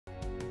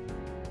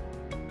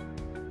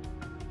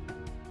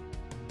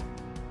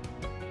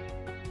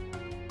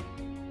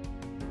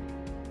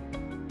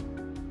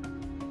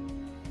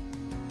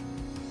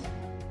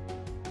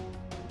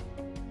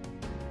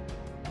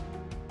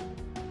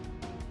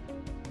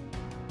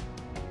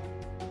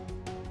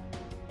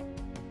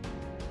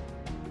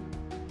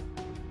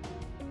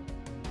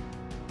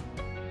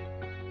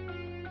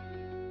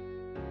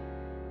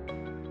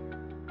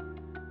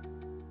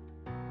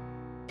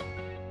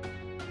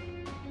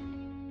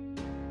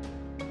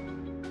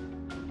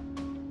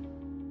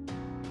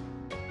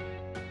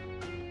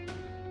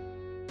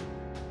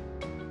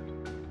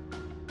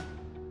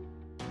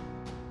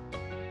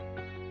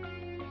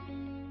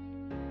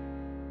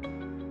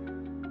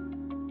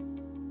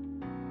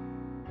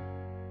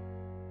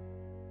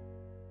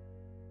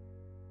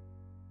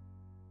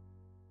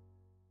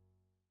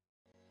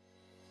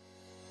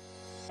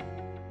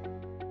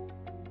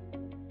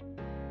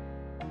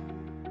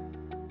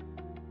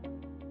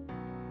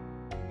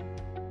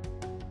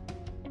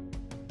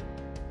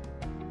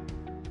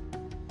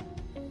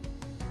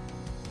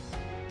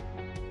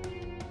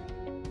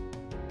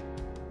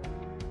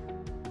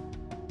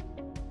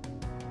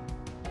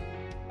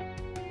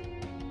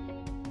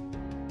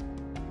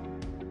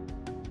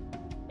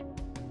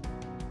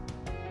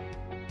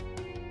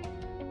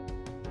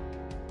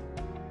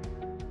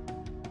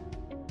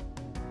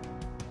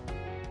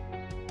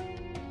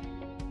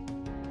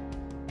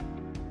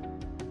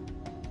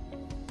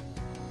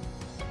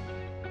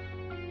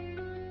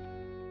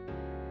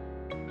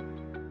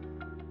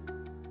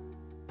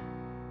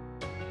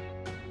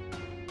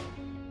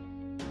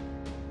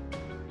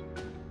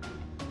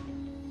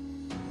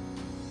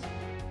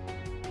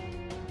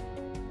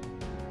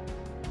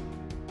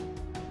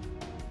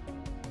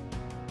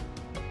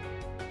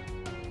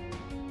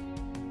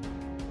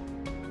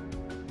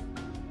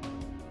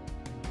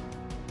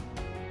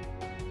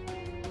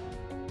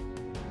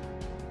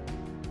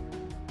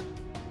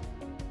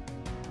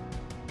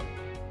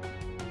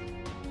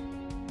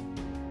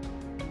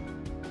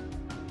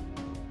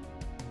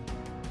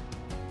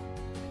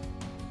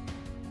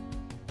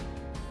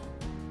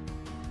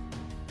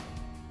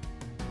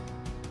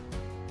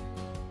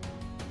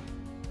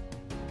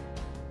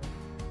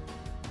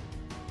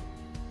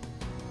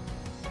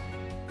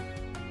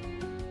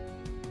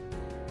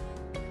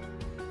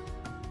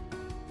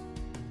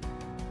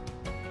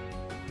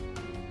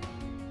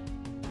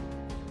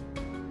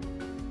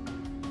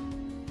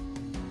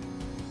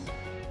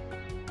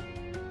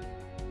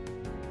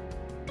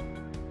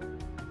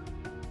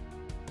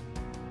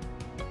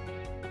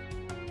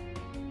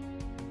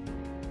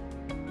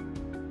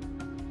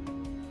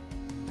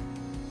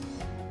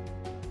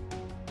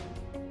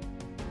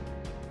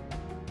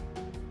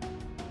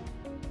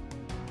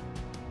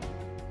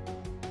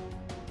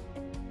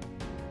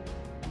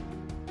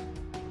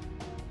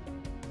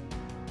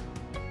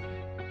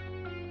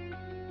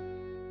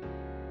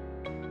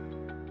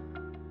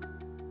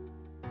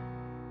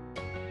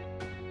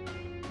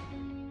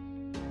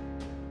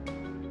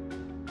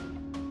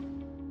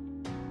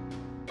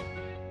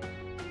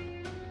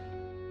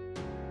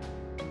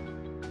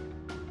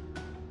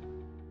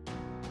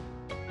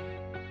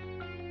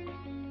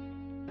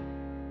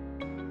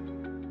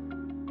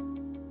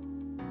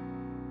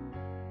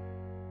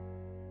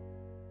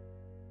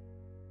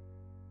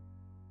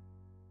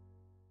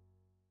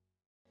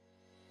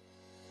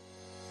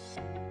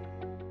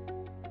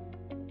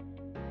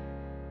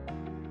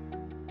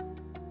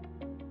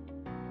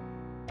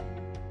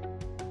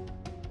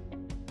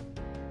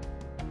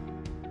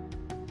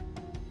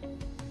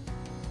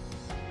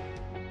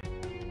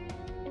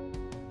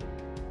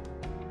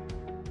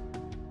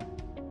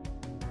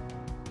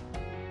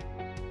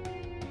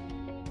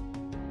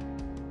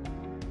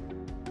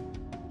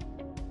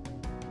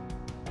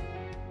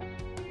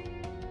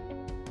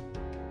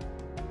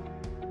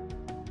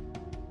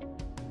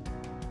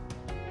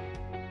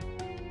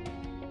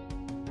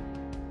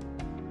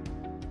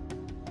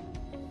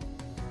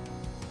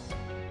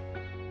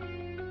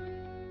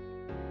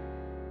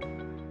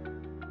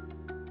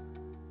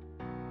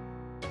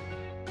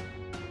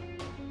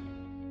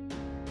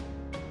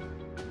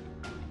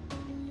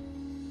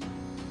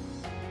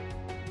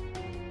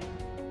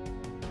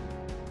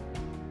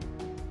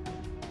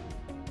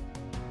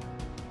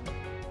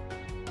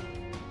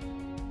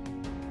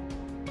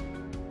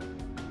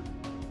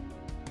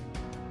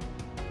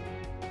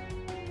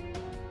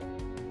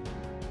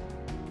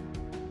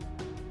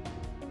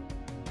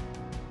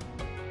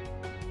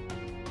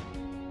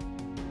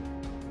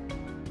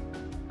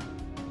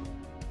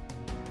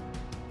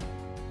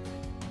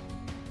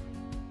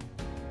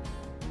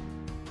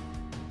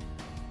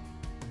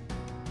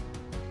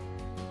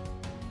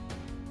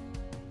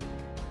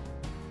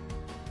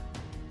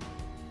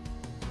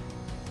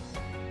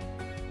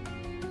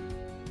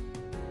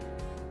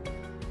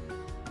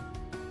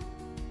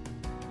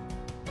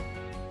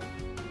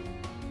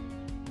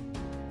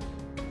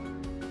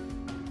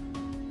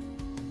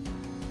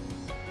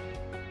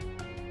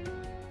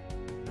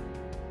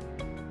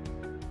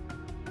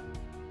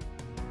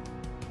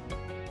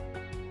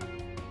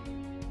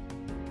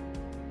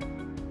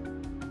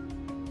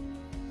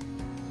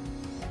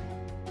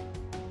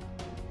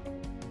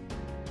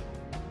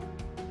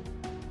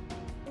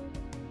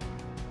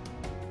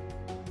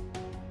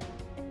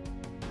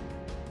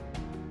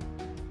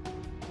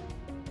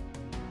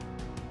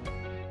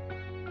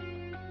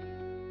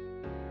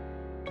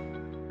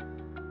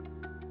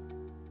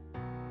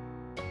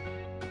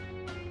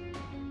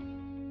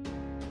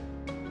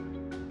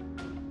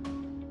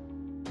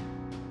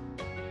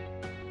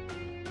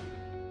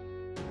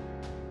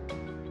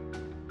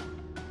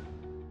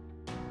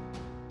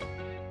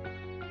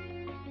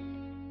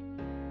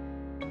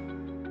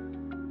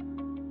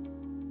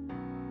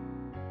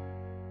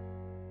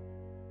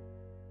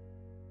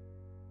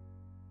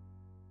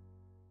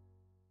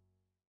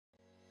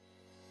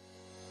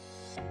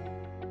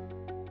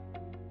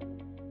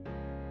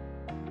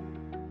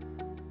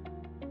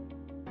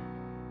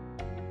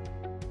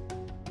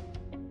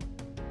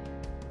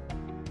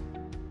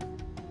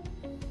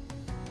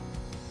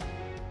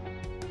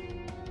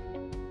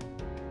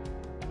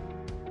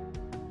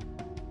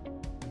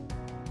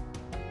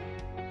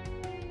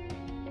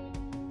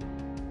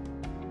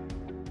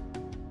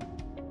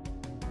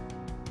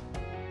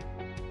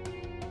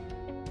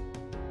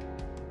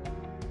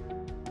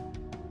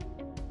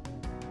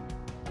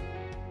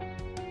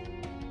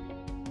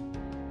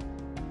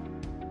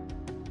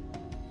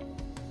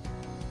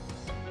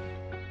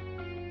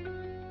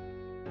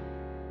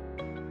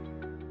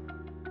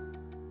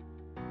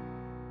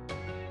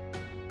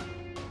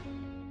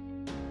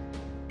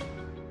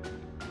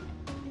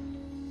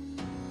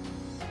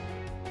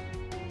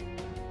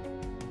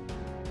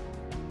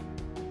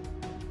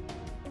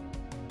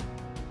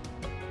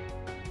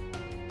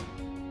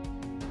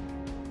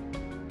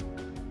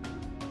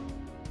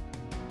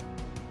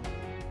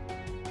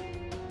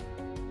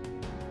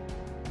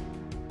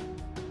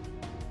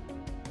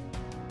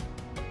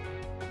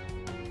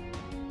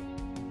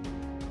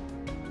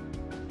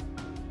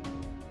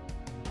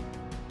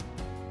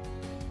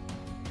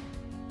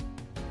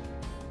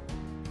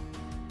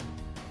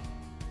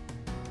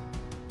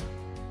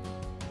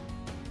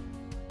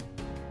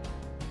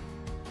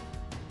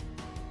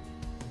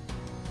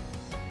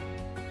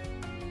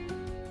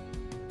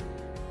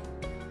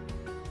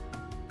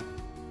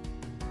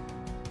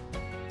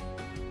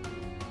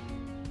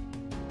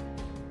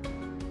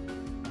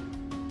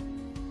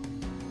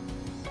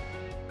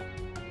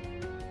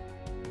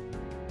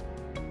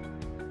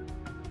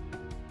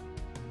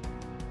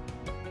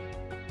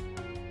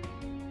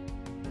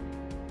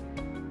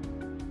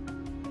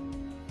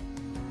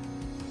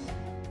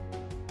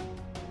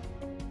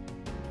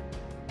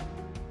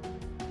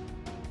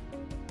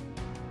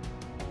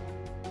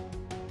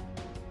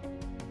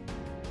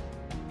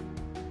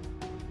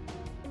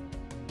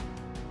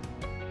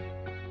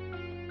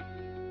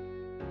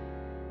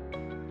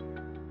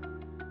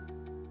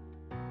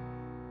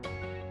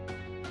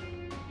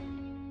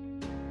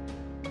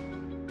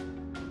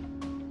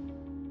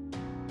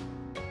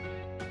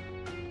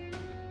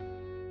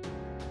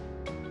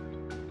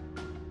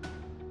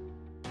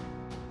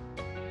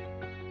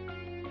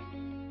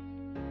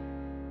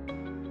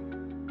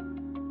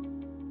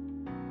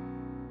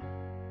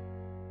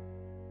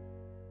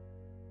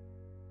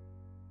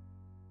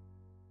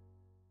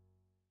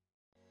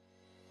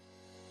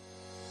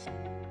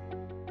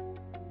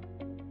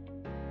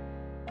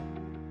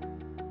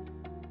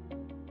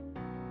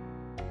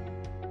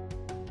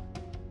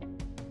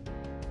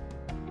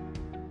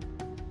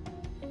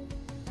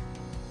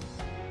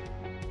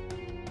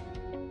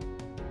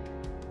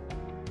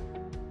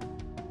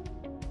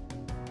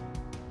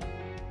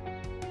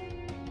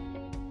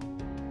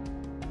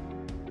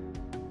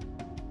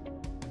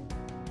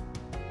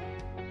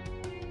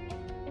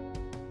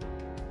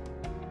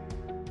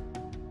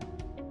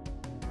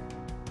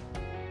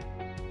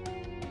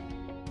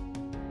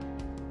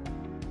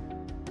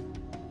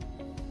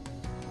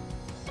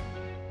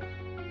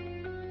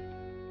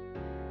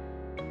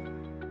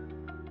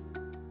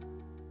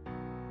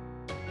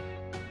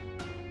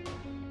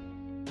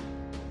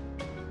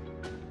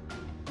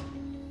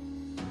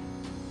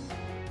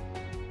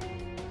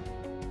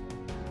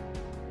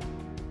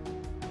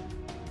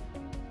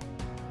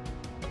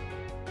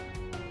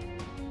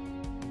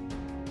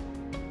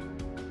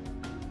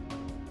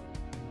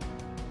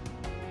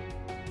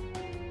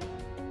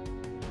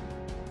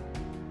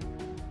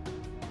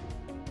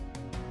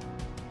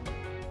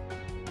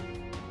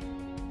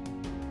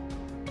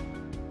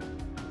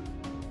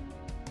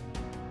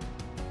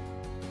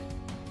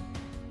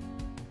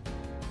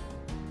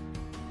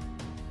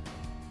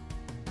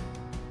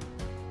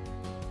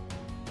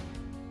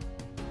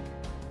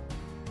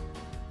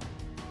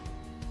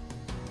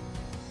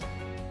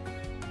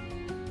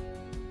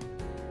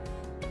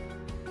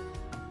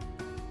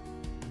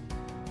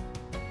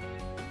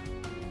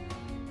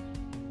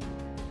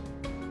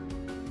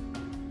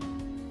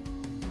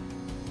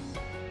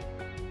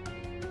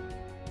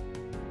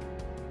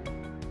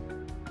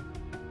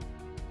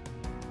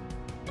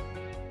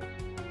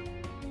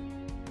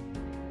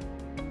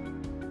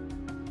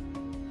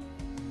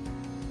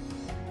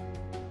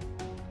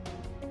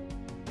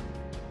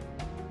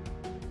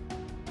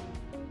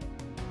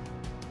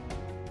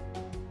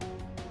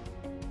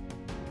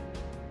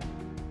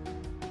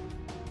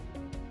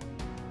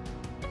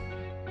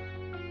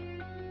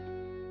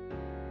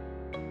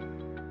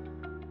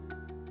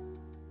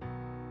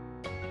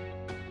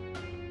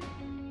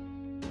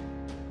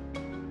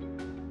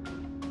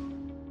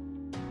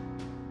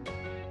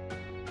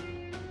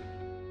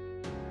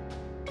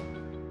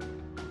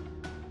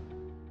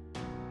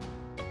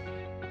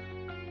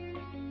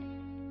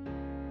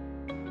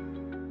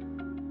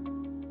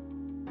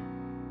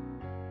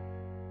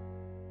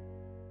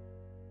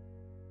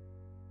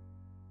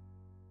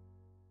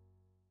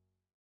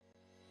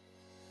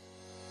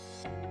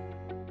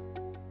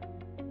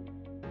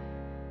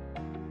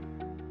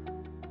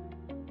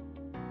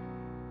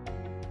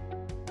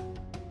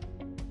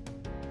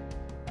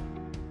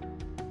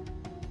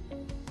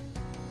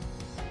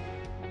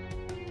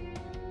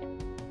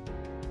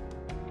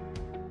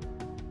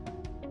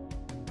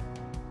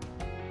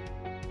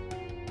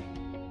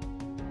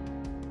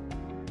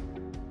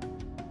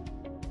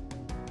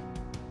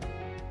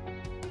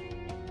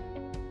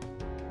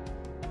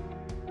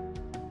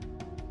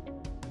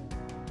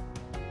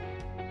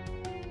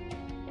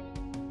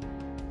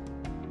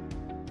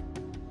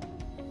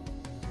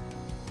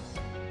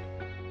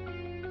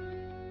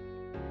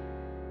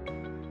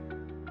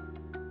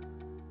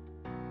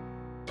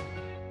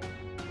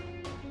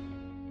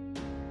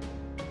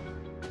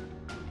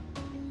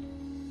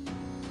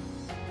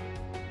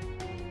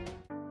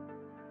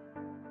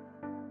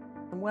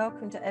and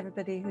welcome to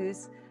everybody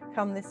who's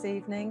come this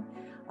evening.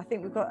 I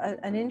think we've got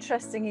an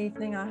interesting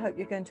evening. I hope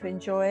you're going to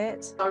enjoy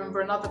it. I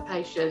remember another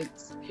patient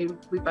who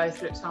we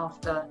both looked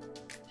after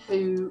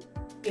who,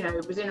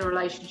 was in a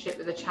relationship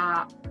with a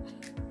chap,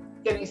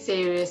 getting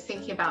serious,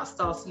 thinking about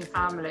starting a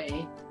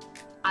family.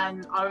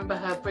 And I remember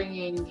her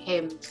bringing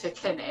him to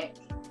clinic,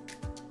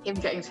 him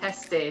getting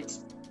tested,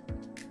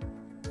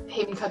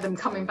 them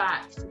coming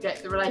back to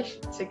get the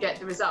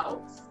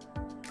results.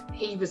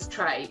 He was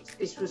trait.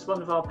 This was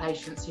one of our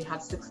patients who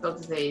had sickle cell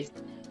disease,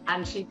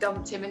 and she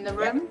dumped him in the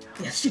room.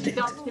 Yes, she did.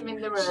 Dumped him in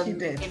the room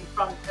in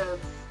front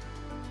of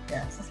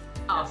us.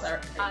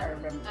 I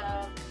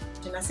remember.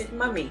 And I said,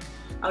 Mummy,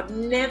 I would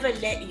never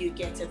let you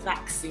get a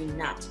vaccine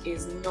that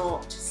is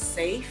not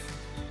safe.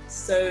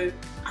 So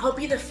I'll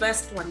be the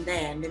first one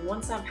there, and then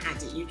once I've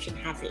had it, you can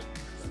have it.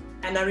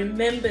 And I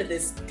remember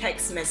this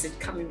text message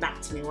coming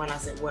back to me while I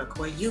was at work,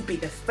 well, you'll be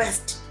the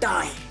first to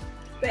die.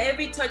 But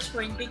every touch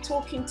point, be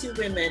talking to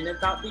women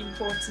about the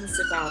importance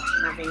about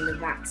having the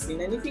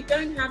vaccine. And if you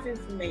don't have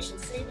information,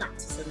 say that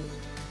to somebody.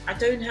 I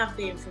don't have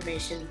the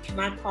information. Can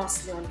I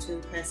pass it on to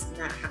the person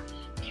that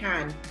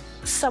can?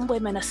 Some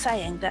women are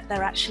saying that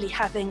they're actually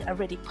having a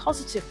really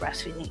positive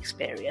breastfeeding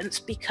experience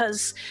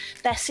because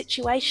their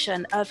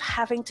situation of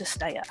having to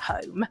stay at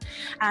home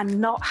and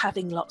not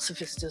having lots of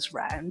visitors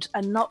round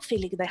and not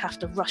feeling they have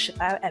to rush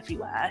about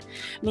everywhere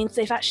means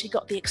they've actually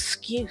got the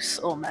excuse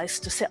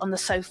almost to sit on the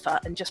sofa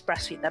and just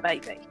breastfeed their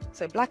baby.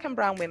 So Black and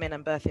brown women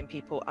and birthing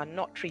people are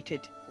not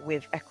treated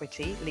with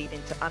equity,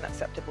 leading to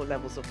unacceptable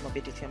levels of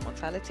morbidity and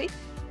mortality.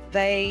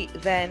 They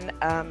then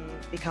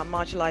become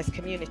marginalised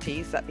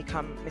communities that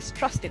become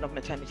mistrusting of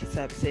maternity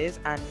services,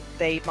 and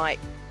they might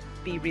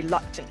be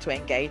reluctant to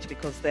engage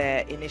because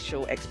their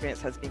initial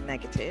experience has been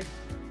negative.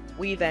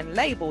 We then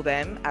label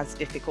them as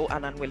difficult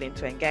and unwilling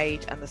to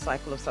engage, and the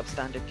cycle of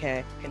substandard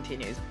care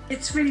continues.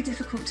 It's really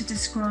difficult to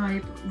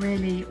describe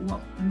really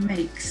what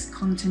makes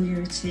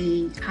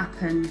continuity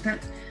happen, but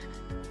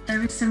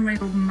there is some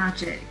real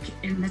magic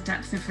in the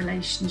depth of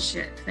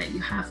relationship that you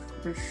have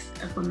with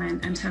a woman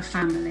and her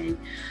family,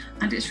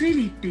 and it's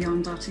really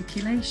beyond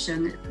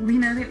articulation. We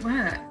know it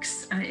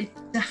works. It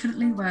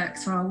definitely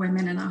works for our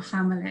women and our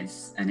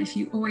families, and if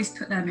you always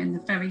put them in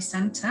the very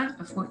centre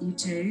of what you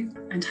do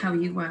and how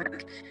you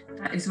work,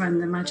 that is when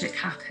the magic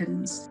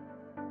happens.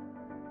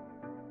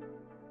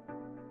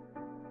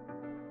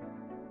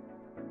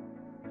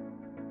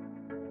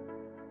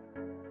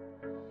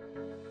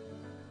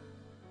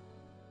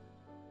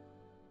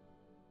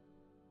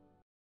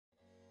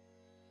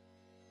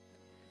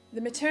 The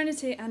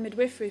Maternity and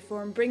Midwifery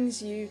Forum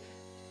brings you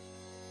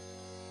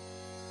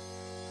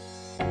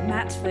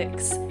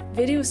Matflix,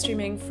 video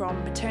streaming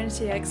from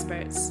maternity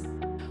experts.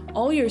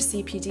 All your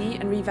CPD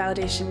and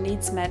revalidation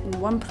needs met in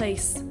one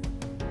place.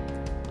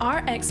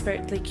 Our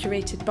expertly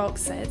curated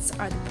box sets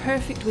are the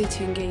perfect way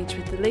to engage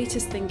with the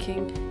latest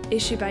thinking,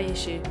 issue by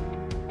issue.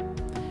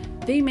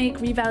 They make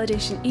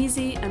revalidation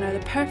easy and are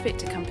the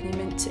perfect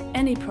accompaniment to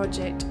any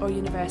project or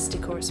university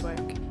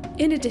coursework.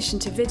 In addition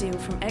to video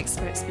from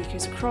expert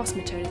speakers across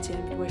maternity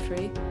and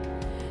midwifery,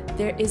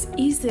 there is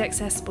easily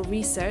accessible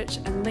research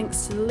and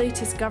links to the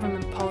latest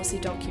government policy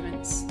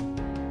documents.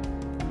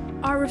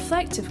 Our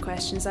reflective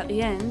questions at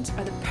the end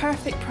are the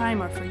perfect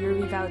primer for your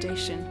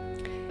revalidation.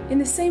 In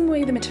the same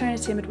way the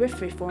Maternity and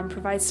Midwifery Forum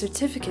provides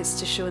certificates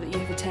to show that you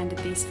have attended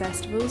these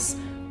festivals,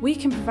 we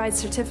can provide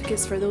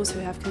certificates for those who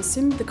have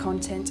consumed the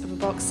content of a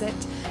box set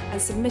and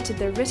submitted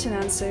their written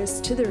answers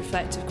to the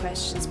reflective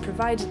questions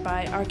provided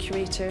by our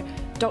curator,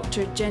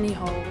 Dr. Jenny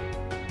Hall.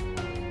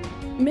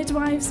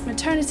 Midwives,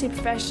 maternity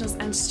professionals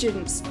and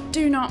students,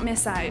 do not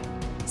miss out.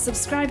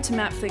 Subscribe to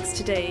Matflix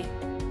today.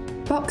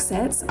 Box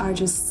sets are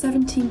just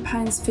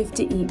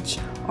 £17.50 each,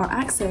 or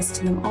access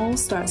to them all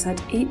starts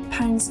at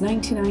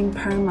 £8.99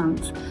 per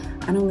month,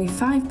 and only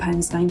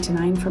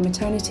 £5.99 for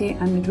Maternity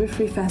and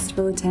Midwifery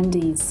Festival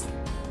attendees.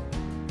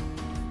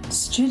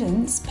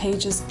 Students pay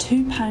just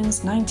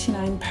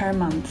 £2.99 per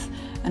month,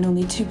 and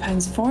only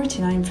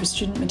 £2.49 for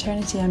Student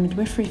Maternity and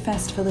Midwifery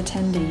Festival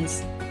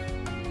attendees.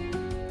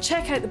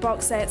 Check out the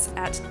box sets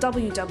at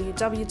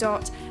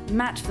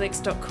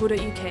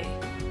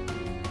www.matflix.co.uk.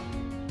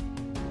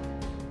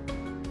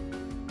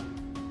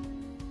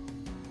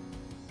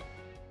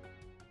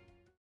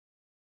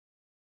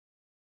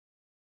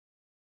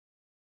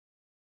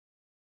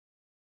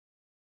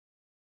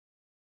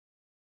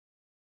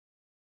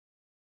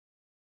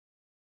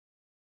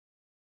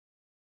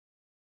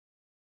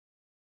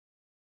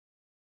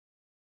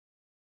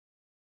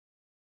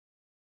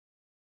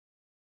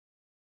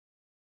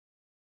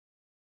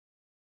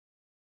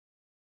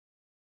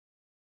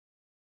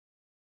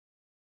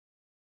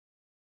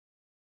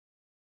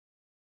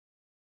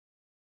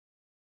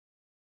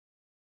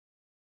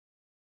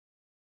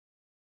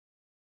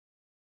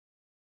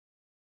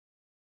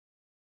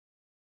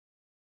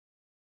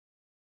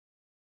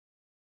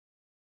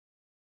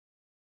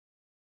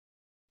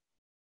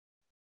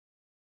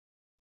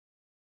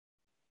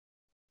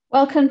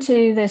 Welcome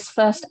to this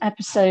first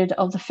episode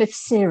of the 5th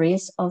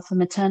series of the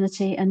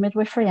Maternity and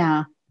Midwifery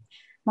Hour.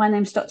 My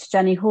name's Dr.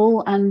 Jenny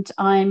Hall, and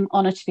I'm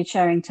honoured to be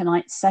chairing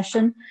tonight's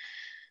session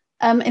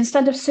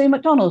instead of Sue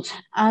McDonald.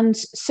 And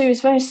Sue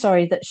is very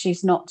sorry that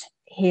she's not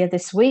here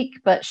this week,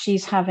 but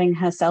she's having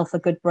herself a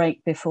good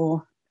break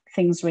before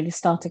things really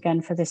start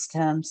again for this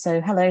term.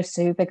 So hello,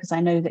 Sue, because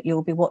I know that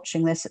you'll be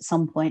watching this at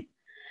some point.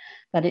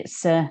 But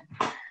it's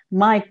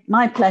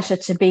my pleasure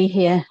to be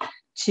here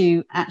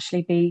to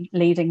actually be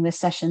leading this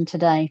session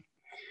today.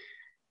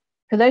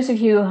 For those of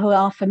you who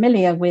are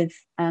familiar with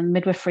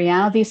Midwifery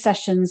Hour, these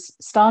sessions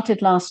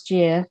started last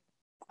year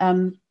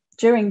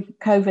during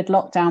COVID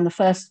lockdown, the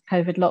first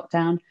COVID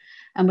lockdown,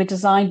 and were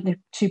designed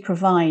to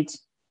provide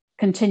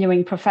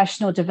continuing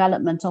professional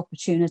development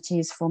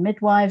opportunities for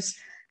midwives,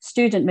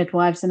 student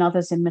midwives, and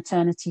others in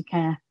maternity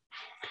care.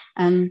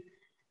 And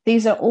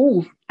these are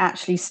all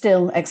actually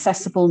still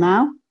accessible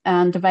now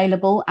and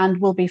available,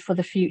 and will be for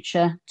the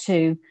future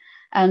too.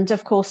 And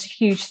of course,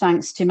 huge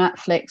thanks to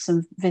Matflix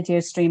and video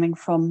streaming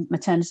from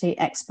Maternity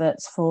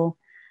Experts for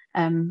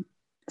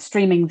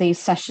streaming these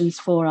sessions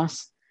for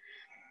us.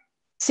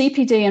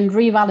 CPD and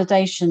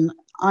revalidation,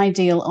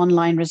 ideal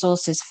online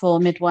resources for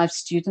midwives,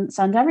 students,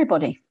 and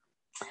everybody.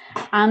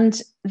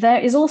 And there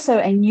is also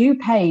a new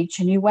page,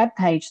 a new web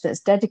page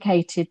that's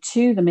dedicated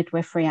to the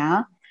Midwifery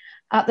Hour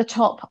at the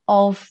top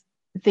of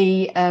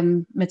the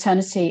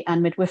Maternity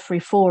and Midwifery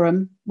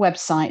Forum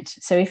website.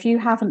 So if you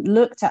haven't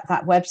looked at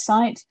that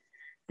website,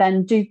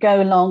 then do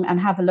go along and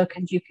have a look,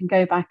 and you can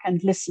go back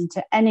and listen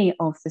to any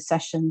of the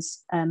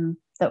sessions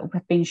that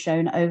have been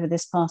shown over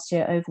this past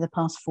year, over the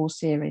past 4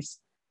 series.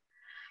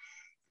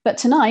 But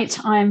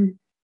tonight, I'm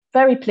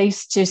very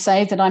pleased to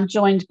say that I'm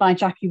joined by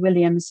Jackie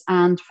Williams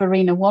and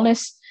Verena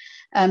Wallace.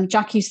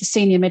 Jackie's the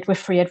Senior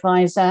Midwifery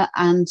Advisor,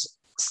 and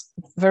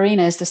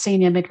Verena is the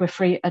Senior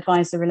Midwifery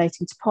Advisor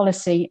relating to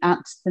policy at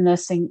the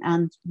Nursing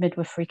and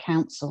Midwifery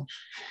Council.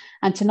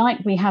 And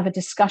tonight we have a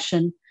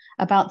discussion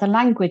about the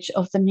language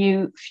of the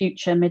new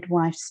future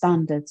midwife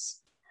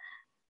standards.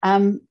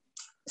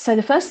 So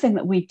the first thing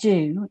that we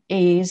do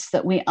is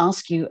that we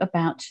ask you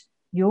about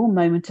your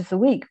moment of the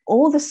week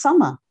or the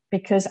summer,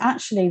 because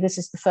actually this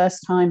is the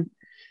first time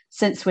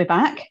since we're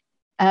back.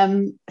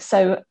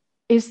 So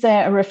is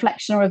there a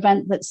reflection or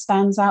event that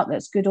stands out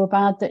that's good or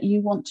bad that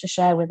you want to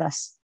share with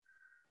us?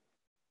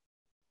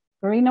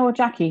 Verena or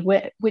Jackie,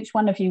 which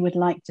one of you would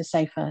like to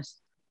say first?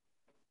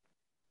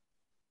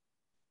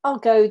 I'll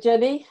go,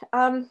 Jenny.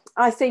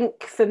 I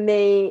think for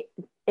me,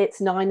 it's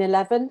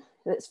 9/11.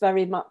 That's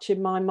very much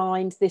in my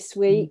mind this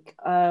week.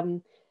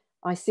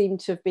 I seem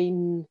to have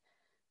been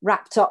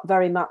wrapped up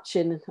very much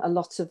in a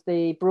lot of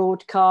the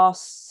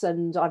broadcasts,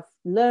 and I've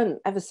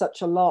learned ever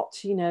such a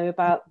lot, you know,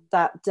 about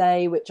that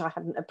day, which I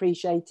hadn't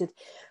appreciated.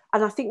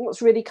 And I think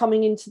what's really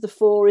coming into the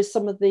fore is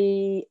some of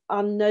the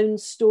unknown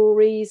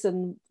stories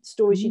and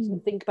stories you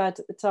didn't think about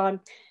at the time.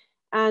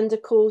 And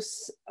of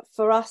course,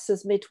 for us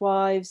as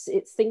midwives,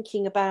 it's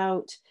thinking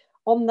about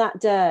on that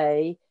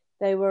day,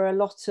 there were a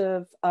lot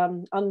of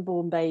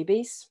unborn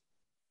babies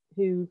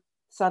who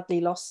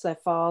sadly lost their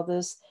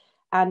fathers.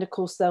 And of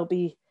course, they'll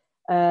be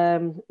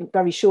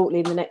very shortly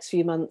in the next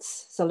few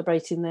months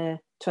celebrating their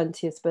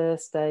 20th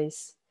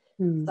birthdays.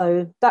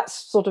 So that's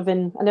sort of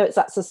in, I know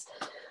that's a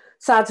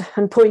sad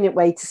and poignant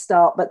way to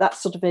start, but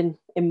that's sort of in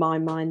my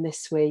mind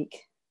this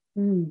week.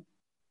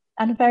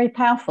 And very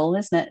powerful,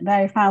 isn't it?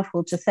 Very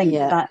powerful to think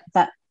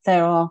that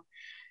there are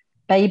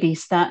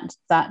babies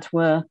that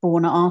were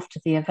born after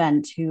the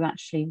event who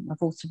actually have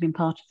also been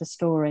part of the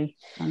story.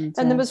 And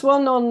there was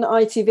one on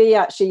ITV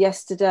actually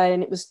yesterday,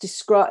 and it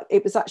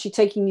was actually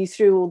taking you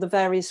through all the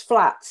various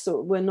flats that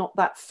were not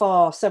that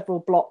far, several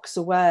blocks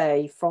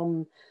away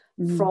from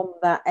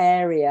that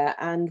area.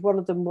 And one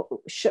of them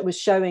was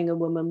showing a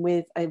woman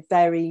with a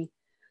very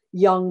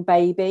young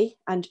baby,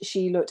 and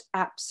she looked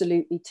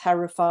absolutely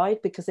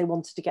terrified because they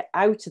wanted to get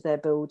out of their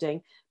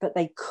building, but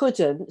they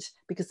couldn't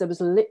because there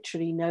was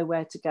literally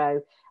nowhere to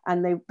go,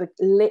 and they were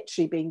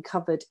literally being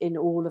covered in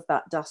all of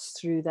that dust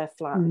through their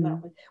flat.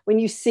 And when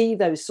you see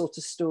those sort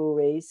of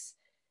stories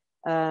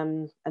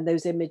and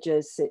those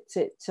images,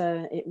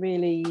 it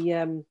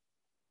really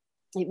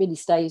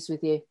stays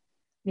with you.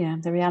 Yeah,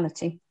 the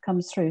reality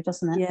comes through,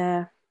 doesn't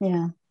it?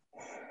 Yeah.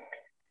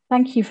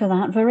 Thank you for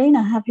that.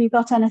 Verena, have you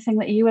got anything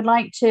that you would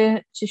like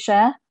to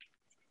share?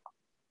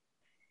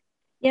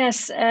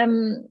 Yes,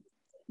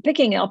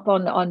 picking up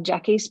on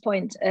Jackie's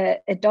point,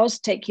 it does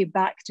take you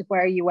back to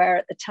where you were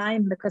at the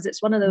time, because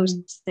it's one of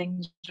those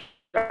things,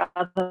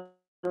 rather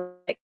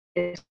like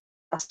the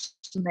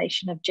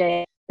assassination of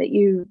JFK, that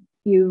you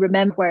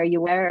remember where you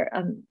were.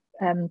 And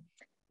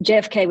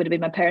JFK would have been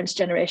my parents'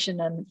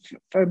 generation, and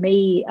for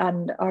me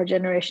and our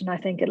generation, I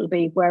think it'll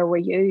be where were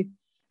you?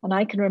 And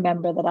I can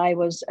remember that I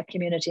was a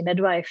community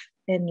midwife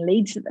in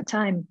Leeds at the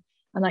time.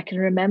 And I can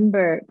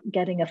remember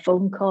getting a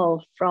phone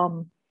call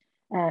from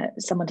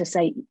someone to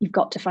say, you've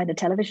got to find a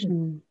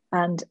television.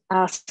 And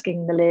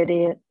asking the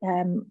lady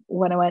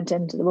when I went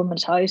into the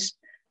woman's house,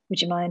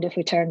 would you mind if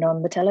we turned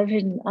on the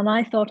television? And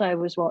I thought I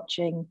was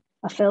watching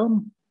a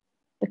film,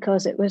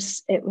 because it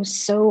was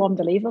so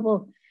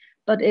unbelievable.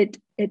 But it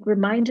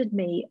reminded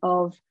me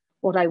of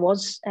what I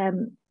was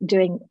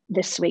doing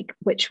this week,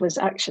 which was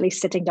actually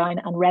sitting down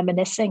and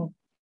reminiscing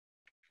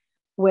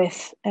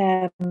with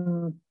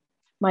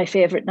my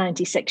favourite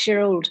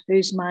 96-year-old,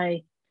 who's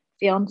my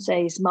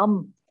fiance's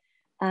mum.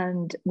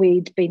 And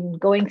we'd been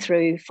going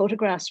through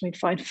photographs. We'd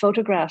found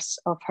photographs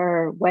of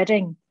her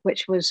wedding,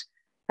 which was,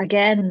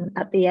 again,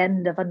 at the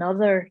end of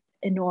another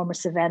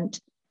enormous event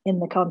in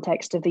the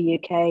context of the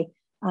UK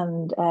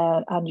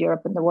and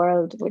Europe and the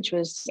world, which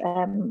was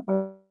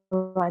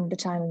around the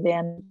time of the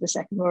end of the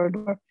Second World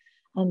War,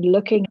 and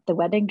looking at the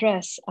wedding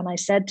dress. And I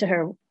said to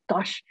her,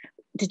 gosh,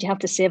 did you have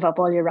to save up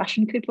all your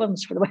ration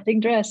coupons for the wedding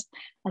dress?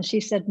 And she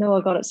said, no,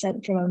 I got it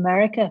sent from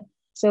America.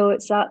 So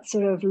it's that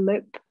sort of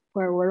loop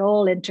where we're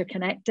all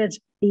interconnected,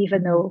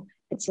 even though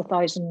it's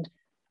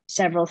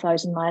several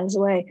thousand miles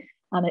away.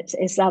 And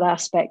it's that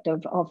aspect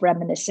of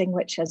reminiscing,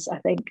 which has, I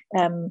think,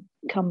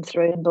 come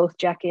through in both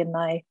Jackie and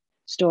my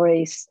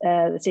stories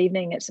this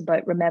evening. It's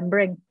about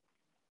remembering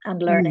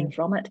and learning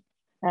from it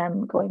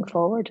going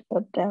forward.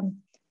 But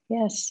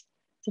yes,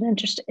 it's an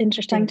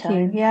interesting time.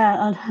 Thank you.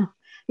 Yeah,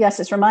 yes,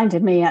 it's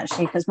reminded me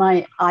actually, because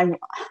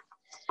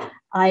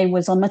I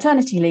was on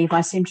maternity leave,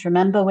 I seem to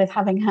remember, with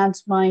having had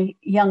my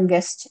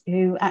youngest,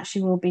 who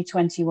actually will be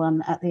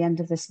 21 at the end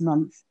of this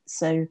month.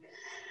 So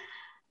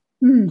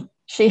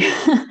she,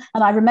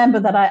 and I remember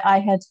that I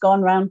had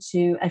gone round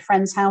to a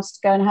friend's house to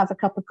go and have a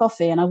cup of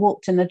coffee, and I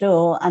walked in the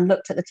door and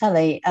looked at the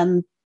telly,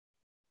 and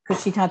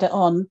because she'd had it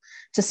on,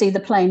 to see the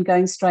plane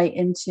going straight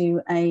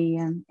into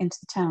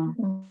the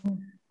town.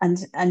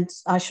 And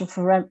I shall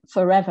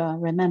forever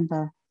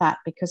remember that,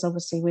 because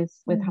obviously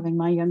with having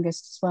my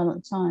youngest as well at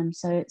the time.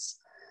 So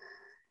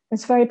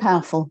it's very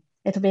powerful.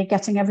 It'll be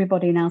getting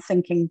everybody now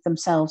thinking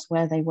themselves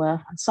where they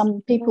were. And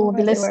some people will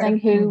be listening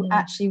who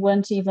actually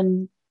weren't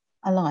even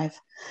alive.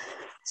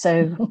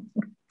 So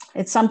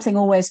it's something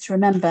always to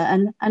remember.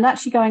 And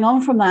actually going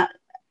on from that,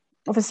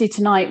 obviously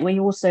tonight we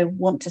also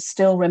want to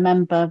still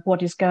remember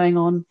what is going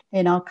on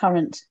in our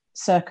current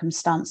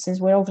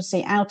circumstances. We're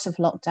obviously out of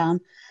lockdown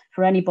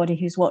for anybody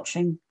who's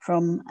watching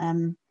from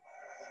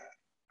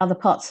other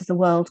parts of the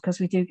world, because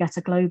we do get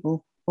a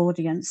global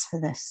audience for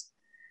this.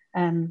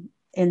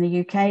 In the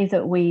UK,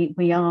 that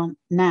we are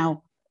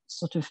now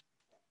sort of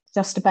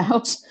just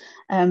about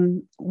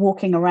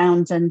walking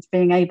around and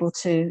being able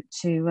to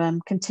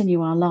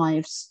continue our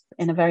lives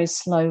in a very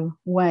slow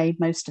way,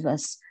 most of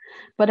us.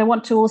 But I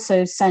want to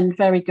also send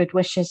very good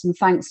wishes and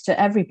thanks to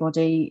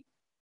everybody,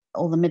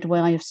 all the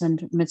midwives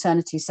and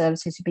maternity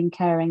services who've been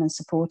caring and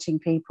supporting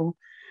people,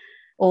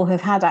 or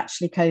have had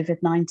actually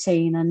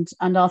COVID-19,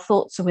 and our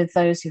thoughts are with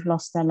those who've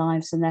lost their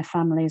lives and their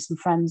families and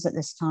friends at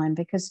this time,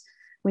 because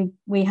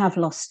we have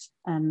lost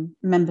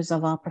members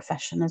of our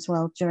profession as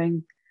well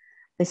during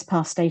this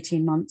past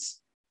 18 months.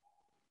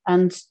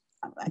 And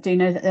I do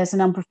know that there's a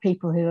number of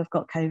people who have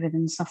got COVID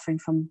and suffering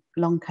from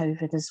long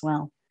COVID as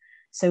well.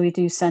 So we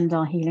do send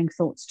our healing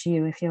thoughts to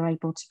you if you're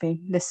able to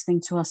be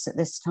listening to us at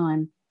this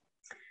time.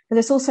 But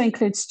this also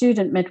includes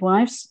student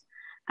midwives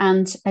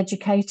and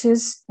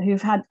educators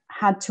who've had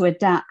to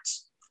adapt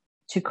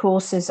to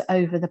courses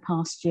over the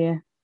past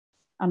year.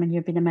 I mean,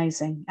 you've been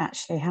amazing,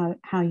 actually,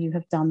 how you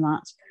have done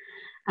that.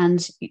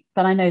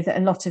 But I know that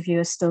a lot of you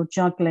are still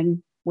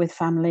juggling with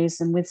families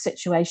and with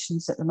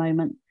situations at the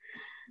moment,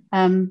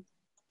 and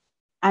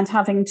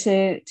having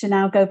to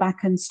now go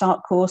back and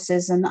start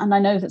courses. And I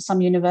know that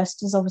some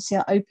universities obviously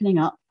are opening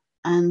up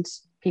and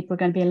people are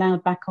going to be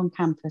allowed back on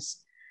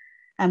campus.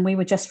 And we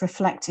were just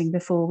reflecting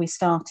before we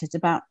started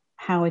about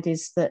how it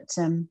is that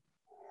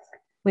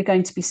we're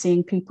going to be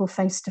seeing people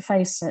face to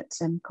face at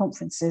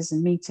conferences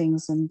and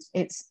meetings, and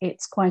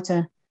it's quite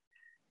a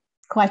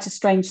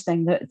strange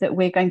thing that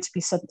we're going to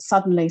be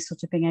suddenly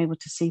sort of being able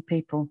to see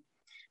people.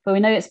 But we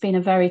know it's been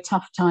a very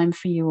tough time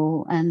for you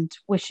all, and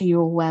wishing you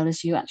all well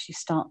as you actually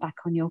start back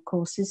on your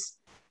courses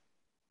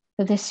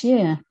for this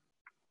year.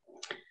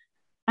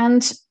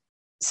 And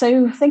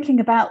so thinking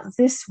about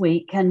this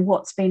week and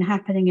what's been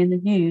happening in the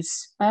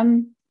news,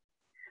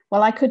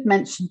 well, I could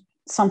mention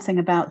something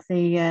about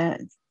the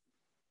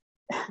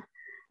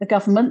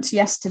government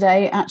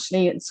yesterday,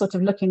 actually sort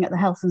of looking at the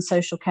health and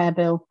social care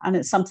bill, and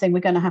it's something we're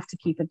going to have to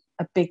keep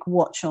a big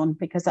watch on,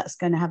 because that's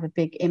going to have a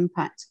big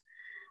impact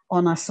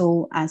on us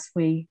all as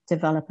we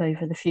develop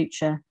over the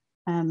future.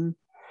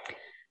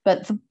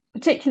 But the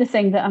particular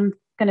thing that I'm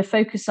going to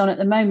focus on at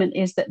the moment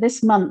is that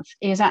this month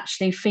is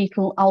actually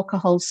Fetal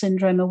Alcohol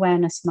Syndrome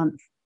Awareness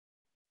Month.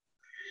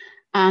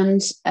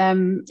 And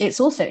it's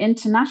also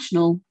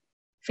International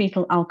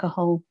Fetal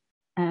Alcohol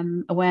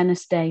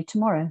Awareness Day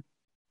tomorrow.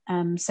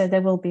 So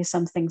there will be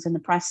some things in the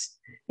press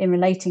in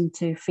relating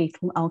to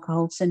fetal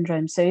alcohol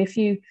syndrome. So if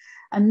you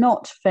are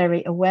not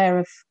very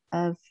aware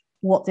of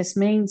what this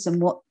means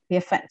and what the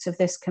effect of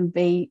this can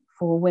be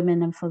for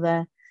women and for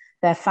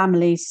their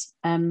families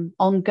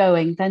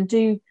ongoing, then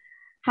do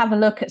have a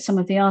look at some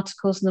of the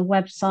articles and the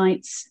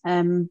websites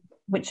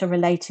which are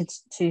related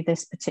to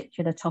this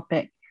particular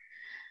topic.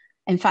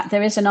 In fact,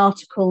 there is an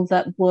article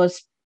that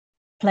was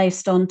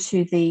placed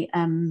onto the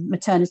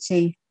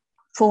Maternity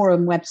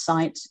Forum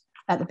website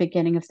at the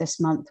beginning of this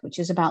month, which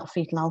is about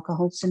fetal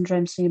alcohol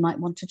syndrome. So you might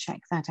want to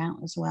check that out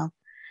as well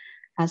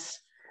as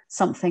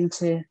something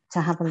to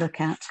have a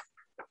look at.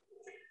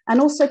 And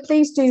also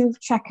please do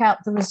check out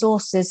the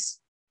resources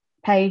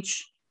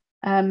page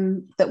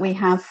that we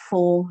have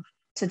for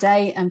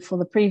today and for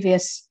the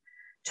previous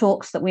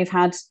talks that we've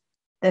had.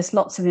 There's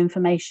lots of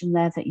information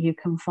there that you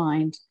can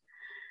find.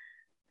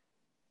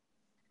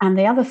 And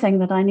the other thing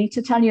that I need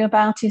to tell you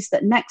about is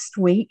that next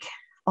week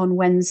on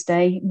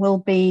Wednesday will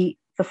be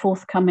the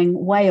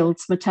forthcoming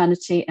Wales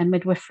Maternity and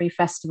Midwifery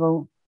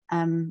Festival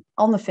on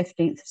the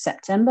 15th of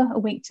September, a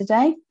week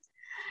today.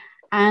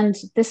 And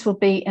this will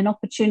be an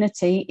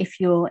opportunity, if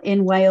you're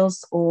in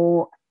Wales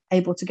or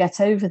able to get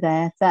over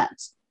there, that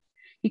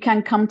you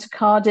can come to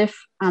Cardiff,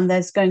 and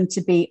there's going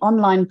to be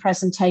online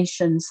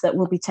presentations that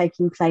will be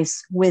taking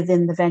place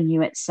within the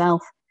venue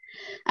itself.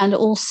 And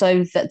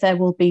also that there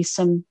will be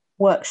some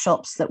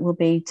workshops that will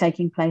be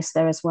taking place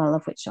there as well,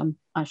 of which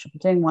I shall be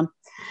doing one.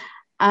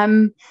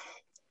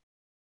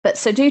 But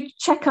so do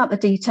check out the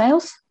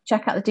details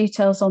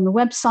on the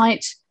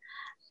website.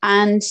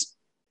 And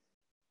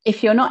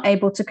if you're not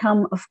able to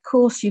come, of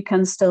course, you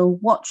can still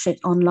watch it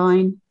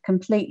online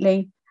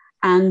completely.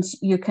 And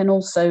you can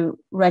also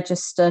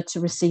register to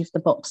receive the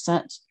box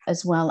set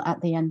as well at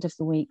the end of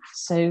the week.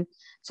 So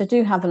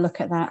do have a look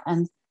at that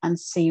and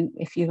see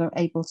if you're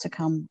able to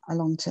come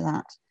along to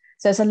that.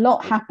 So there's a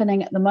lot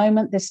happening at the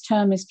moment. This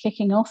term is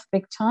kicking off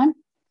big time.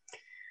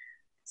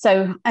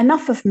 So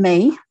enough of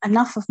me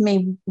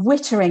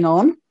whittering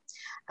on.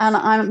 And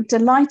I'm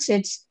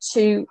delighted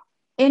to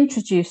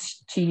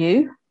introduce to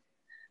you,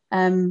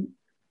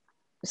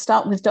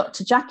 start with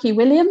Dr. Jackie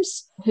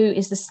Williams, who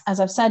is,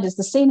 as I've said, is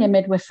the Senior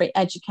Midwifery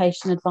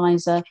Education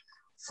Advisor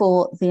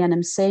for the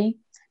NMC.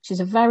 She's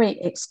a very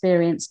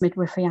experienced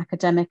midwifery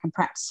academic and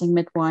practicing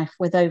midwife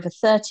with over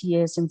 30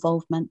 years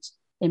involvement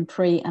in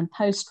pre and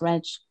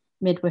post-reg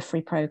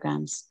midwifery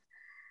programs.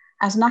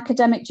 As an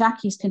academic,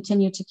 Jackie's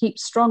continued to keep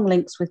strong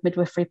links with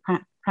midwifery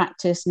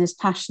practice and is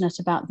passionate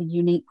about the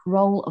unique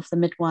role of the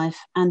midwife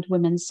and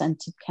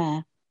women-centred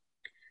care.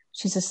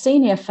 She's a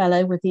senior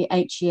fellow with the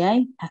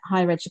HEA at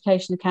Higher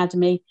Education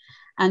Academy,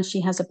 and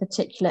she has a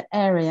particular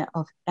area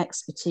of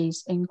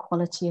expertise in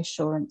quality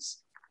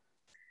assurance.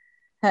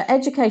 Her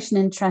education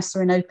interests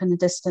are in open and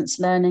distance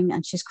learning,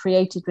 and she's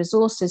created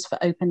resources for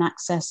open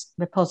access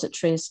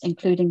repositories,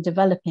 including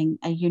developing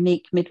a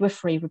unique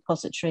midwifery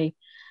repository,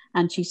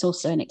 and she's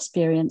also an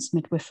experienced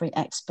midwifery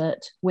expert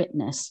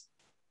witness.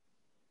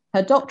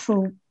 Her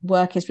doctoral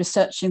work is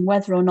researching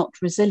whether or not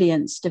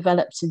resilience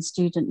develops in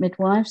student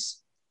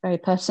midwives, very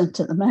pertinent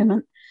at the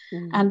moment,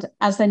 and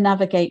as they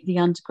navigate the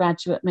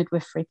undergraduate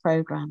midwifery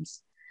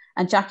programs.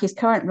 And Jackie's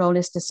current role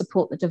is to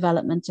support the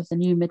development of the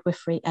new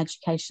midwifery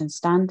education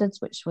standards,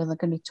 which we're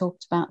going to be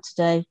talked about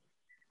today,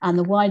 and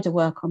the wider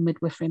work on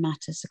midwifery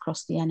matters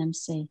across the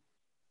NMC.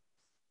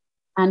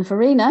 And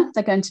Verena,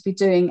 they're going to be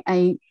doing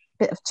a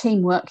bit of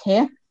teamwork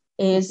here,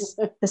 is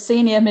the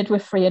Senior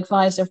Midwifery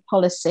Advisor of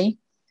Policy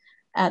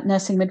at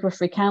Nursing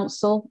Midwifery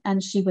Council,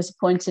 and she was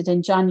appointed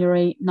in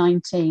January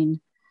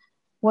 19.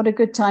 What a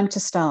good time to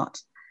start.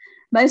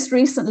 Most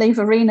recently,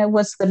 Verena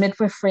was the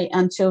Midwifery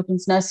and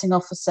Children's Nursing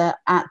Officer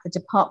at the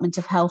Department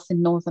of Health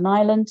in Northern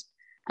Ireland,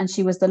 and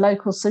she was the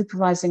local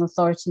Supervising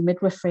Authority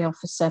Midwifery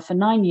Officer for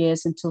 9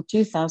 years until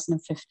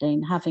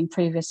 2015, having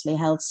previously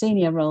held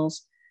senior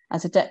roles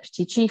as a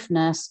Deputy Chief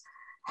Nurse,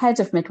 Head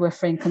of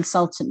Midwifery and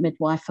Consultant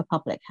Midwife for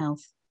Public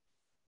Health.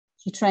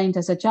 She trained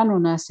as a general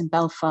nurse in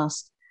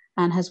Belfast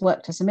and has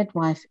worked as a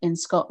midwife in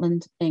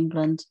Scotland,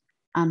 England,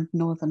 and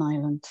Northern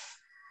Ireland.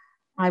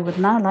 I would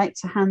now like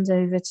to hand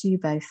over to you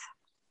both.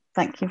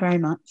 Thank you very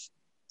much.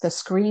 The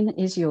screen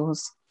is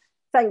yours.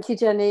 Thank you,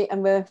 Jenny.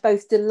 And we're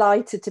both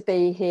delighted to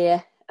be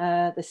here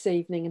this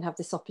evening and have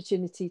this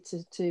opportunity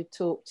to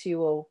talk to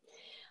you all.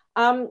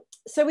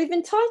 So we've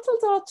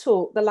entitled our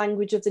talk, The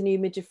Language of the New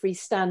Midwifery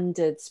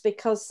Standards,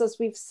 because as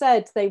we've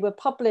said, they were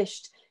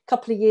published a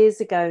couple of years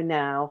ago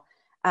now.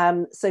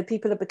 So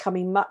people are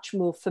becoming much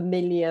more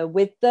familiar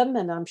with them.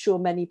 And I'm sure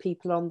many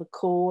people on the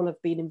call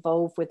have been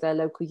involved with their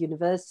local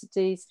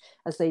universities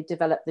as they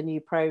develop the new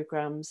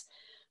programs.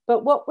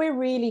 But what we're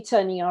really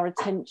turning our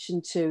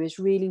attention to is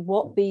really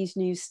what these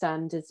new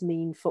standards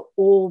mean for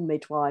all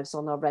midwives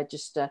on our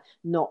register,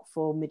 not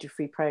for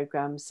midwifery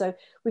programs. So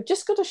we've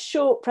just got a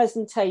short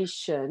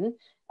presentation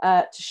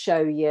to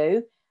show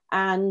you.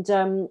 And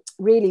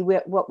really,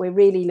 what we're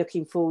really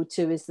looking forward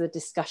to is the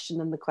discussion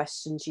and the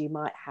questions you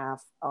might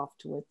have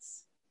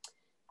afterwards.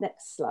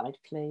 Next slide,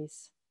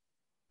 please.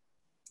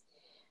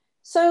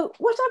 So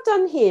what I've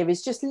done here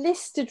is just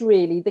listed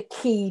really the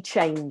key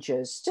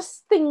changes,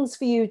 just things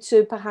for you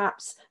to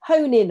perhaps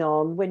hone in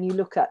on when you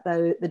look at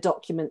the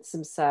documents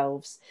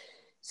themselves.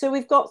 So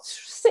we've got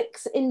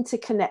 6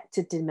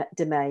 interconnected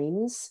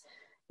domains.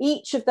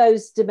 Each of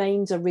those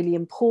domains are really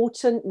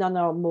important. None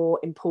are more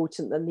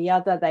important than the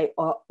other. They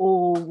are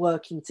all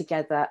working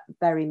together,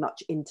 very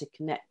much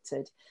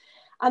interconnected.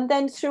 And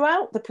then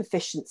throughout the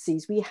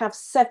proficiencies, we have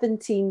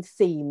 17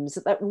 themes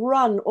that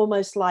run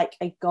almost like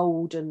a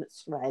golden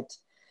thread.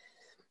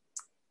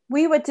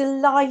 We were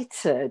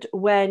delighted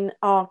when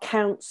our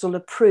council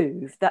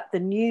approved that the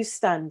new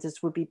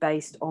standards would be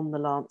based on the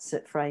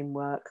Lancet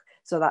framework.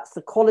 So that's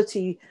the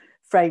quality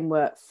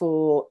framework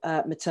for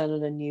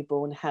maternal and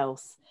newborn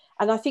health.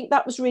 And I think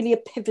that was really a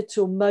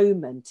pivotal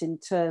moment in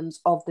terms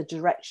of the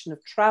direction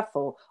of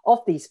travel of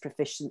these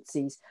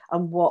proficiencies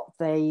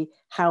and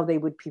how they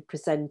would be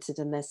presented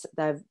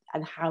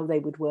and how they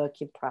would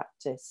work in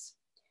practice.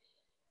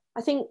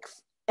 I think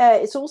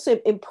it's also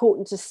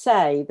important to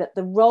say that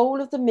the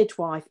role of the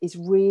midwife is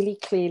really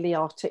clearly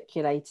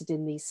articulated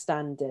in these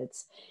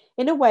standards.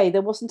 In a way,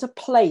 there wasn't a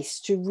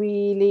place to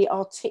really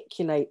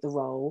articulate the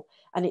role,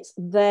 and it's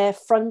there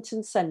front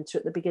and centre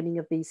at the beginning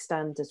of these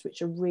standards,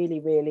 which are really,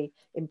 really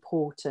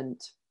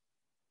important.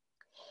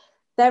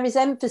 There is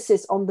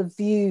emphasis on the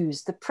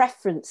views, the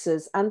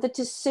preferences, and the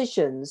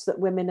decisions that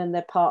women and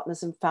their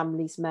partners and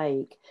families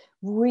make,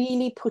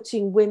 really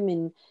putting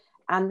women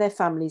and their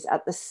families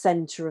at the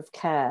centre of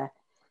care.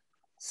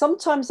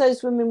 Sometimes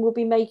those women will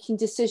be making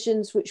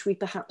decisions which we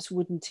perhaps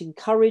wouldn't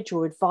encourage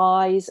or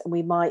advise, and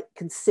we might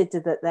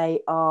consider that they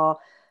are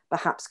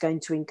perhaps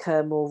going to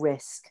incur more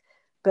risk.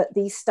 But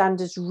these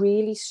standards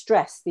really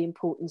stress the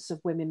importance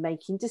of women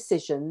making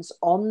decisions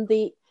on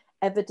the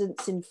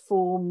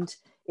evidence-informed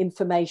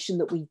information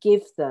that we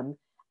give them,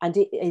 and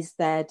it is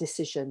their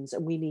decisions,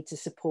 and we need to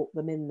support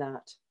them in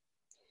that.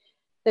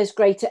 There's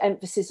greater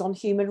emphasis on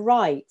human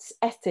rights,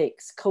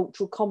 ethics,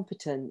 cultural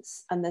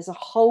competence, and there's a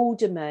whole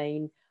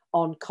domain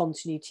on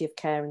continuity of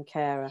care and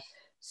carer.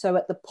 So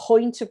at the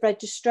point of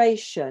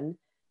registration,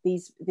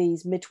 these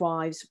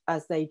midwives,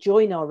 as they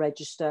join our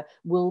register,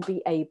 will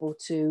be able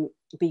to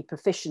be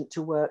proficient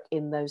to work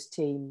in those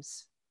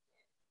teams.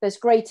 There's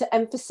greater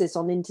emphasis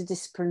on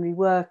interdisciplinary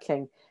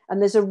working, and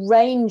there's a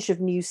range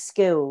of new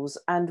skills,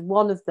 and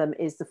one of them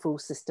is the full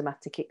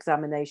systematic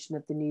examination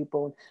of the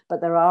newborn, but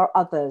there are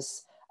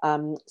others.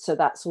 So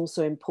that's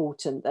also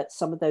important, that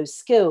some of those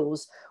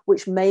skills,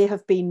 which may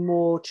have been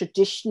more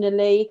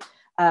traditionally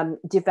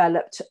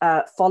developed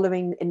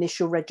following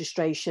initial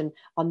registration,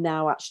 are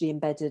now actually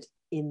embedded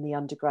in the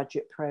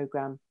undergraduate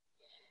programme.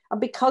 And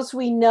because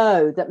we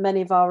know that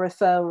many of our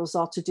referrals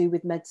are to do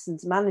with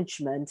medicines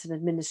management and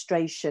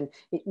administration,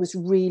 it was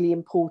really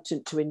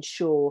important to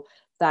ensure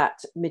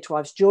that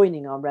midwives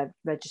joining our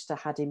register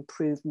had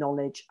improved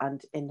knowledge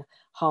and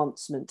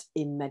enhancement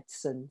in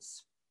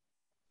medicines.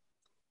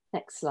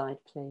 Next slide,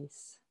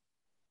 please.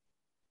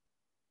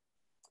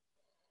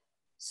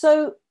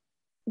 So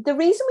the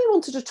reason we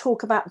wanted to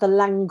talk about the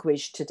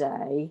language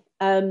today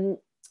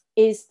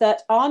is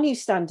that our new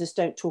standards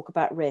don't talk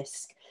about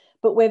risk,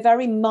 but we're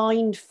very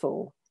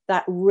mindful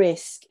that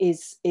risk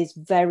is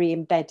very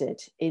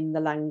embedded in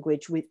the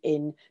language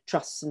within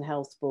trusts and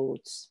health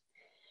boards.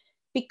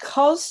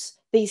 Because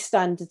these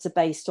standards are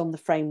based on the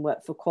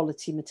framework for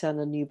quality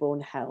maternal and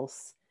newborn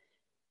health,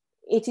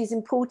 it is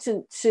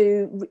important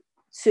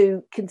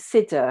to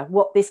consider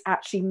what this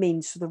actually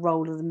means for the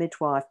role of the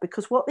midwife,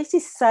 because what this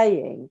is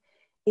saying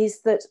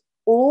is that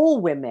all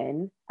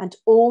women and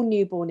all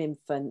newborn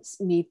infants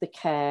need the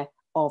care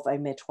of a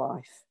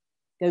midwife.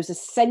 Those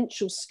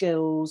essential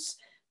skills,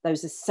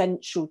 those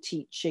essential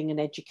teaching and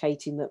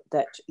educating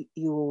that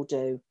you all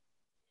do.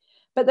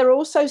 But there are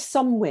also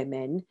some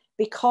women,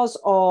 because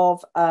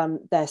of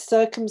their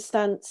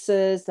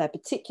circumstances, their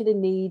particular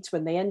needs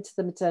when they enter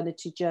the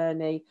maternity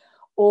journey,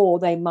 or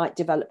they might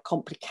develop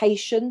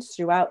complications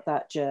throughout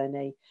that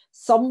journey.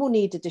 Some will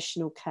need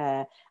additional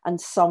care, and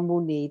some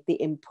will need the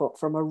input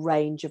from a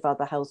range of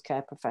other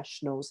healthcare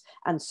professionals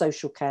and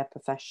social care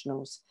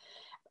professionals.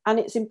 And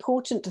it's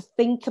important to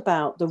think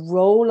about the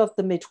role of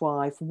the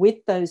midwife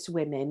with those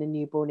women and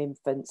newborn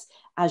infants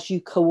as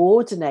you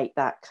coordinate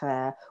that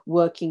care,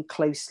 working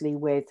closely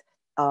with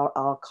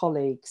our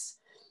colleagues.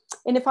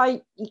 And if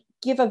I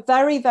give a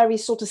very, very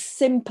sort of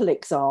simple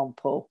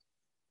example,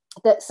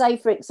 that say,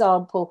 for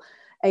example,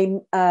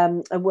 a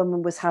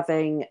woman was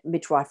having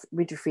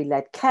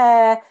midwifery-led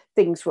care,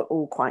 things were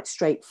all quite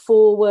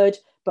straightforward,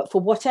 but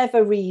for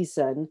whatever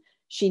reason,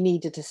 she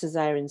needed a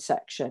caesarean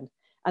section.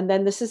 And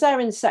then the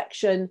caesarean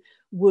section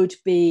would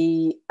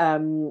be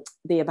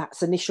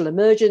perhaps initial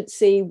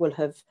emergency will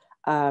have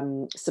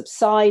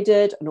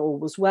subsided and all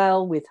was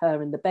well with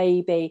her and the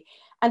baby.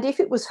 And if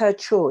it was her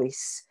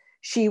choice,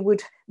 she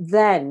would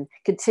then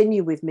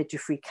continue with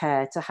midwifery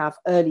care to have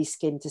early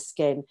skin to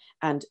skin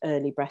and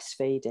early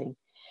breastfeeding.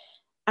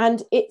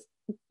 And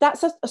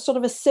that's a sort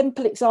of a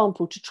simple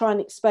example to try and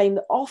explain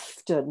that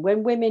often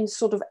when women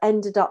sort of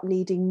ended up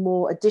needing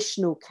more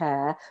additional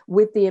care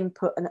with the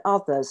input and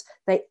others,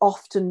 they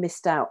often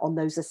missed out on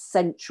those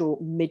essential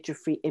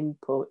midwifery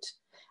input.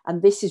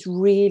 And this is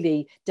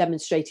really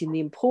demonstrating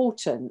the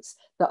importance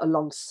that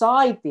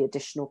alongside the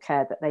additional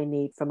care that they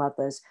need from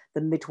others,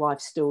 the midwife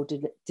still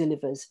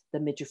delivers the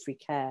midwifery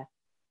care.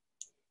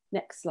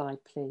 Next slide,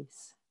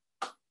 please.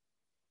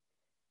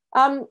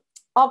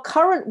 Our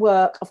current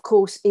work, of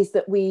course, is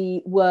that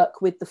we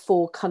work with the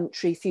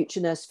 4-country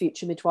Future Nurse,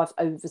 Future Midwife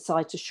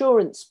Oversight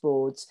Assurance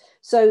Boards.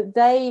 So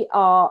they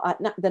are at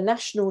the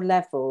national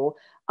level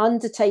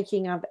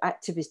undertaking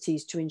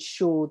activities to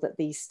ensure that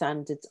these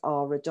standards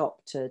are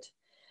adopted.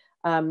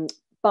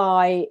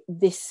 By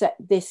this,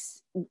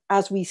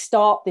 as we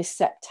start this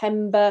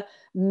September,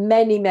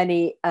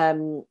 many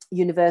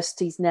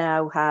universities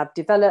now have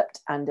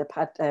developed and have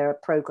had their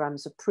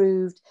programs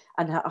approved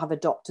and have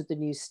adopted the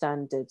new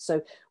standards.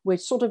 So we're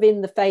sort of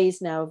in the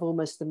phase now of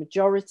almost the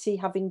majority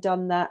having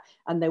done that,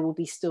 and there will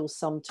be still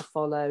some to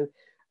follow,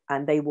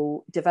 and they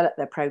will develop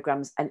their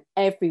programs, and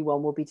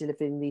everyone will be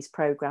delivering these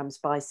programs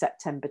by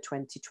September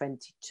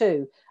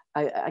 2022.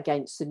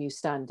 Against the new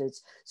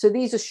standards. So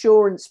these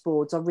assurance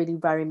boards are really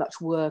very much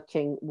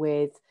working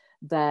with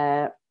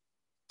their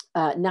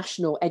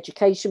national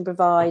education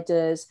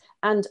providers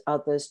and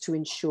others to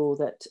ensure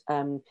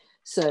that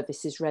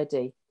service is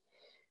ready.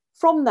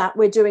 From that,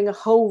 we're doing a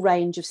whole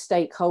range of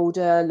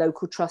stakeholder,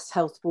 local trust,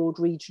 health board,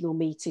 regional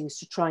meetings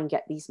to try and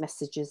get these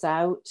messages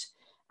out.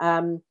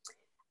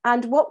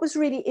 And what was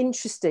really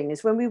interesting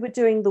is when we were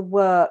doing the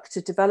work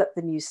to develop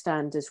the new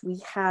standards,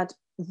 we had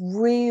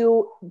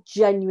real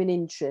genuine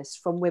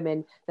interest from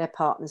women, their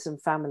partners and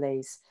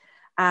families.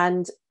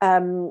 And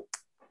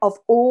of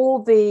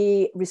all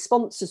the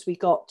responses we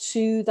got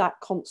to that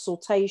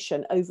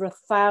consultation, over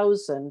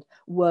 1,000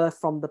 were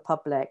from the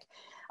public.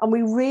 And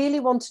we really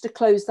wanted to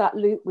close that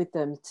loop with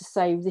them to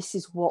say, this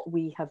is what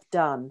we have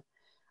done.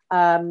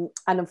 And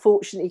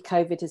unfortunately,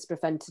 COVID has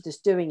prevented us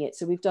doing it.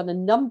 So we've done a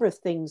number of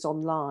things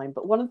online.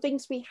 But one of the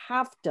things we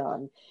have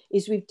done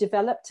is we've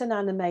developed an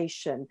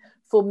animation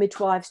for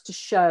midwives to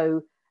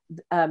show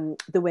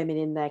the women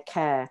in their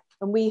care.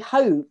 And we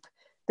hope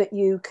that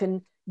you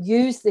can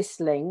use this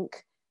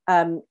link,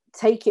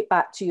 take it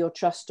back to your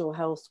trust or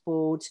health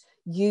board,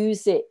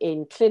 use it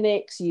in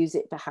clinics, use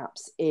it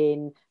perhaps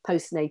in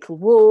postnatal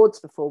wards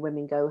before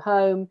women go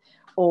home,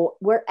 or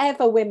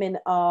wherever women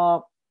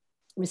are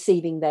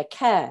receiving their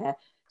care,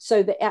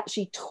 so that it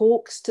actually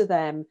talks to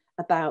them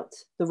about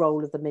the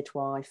role of the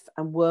midwife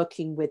and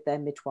working with their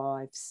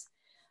midwives.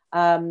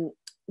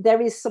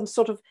 There is some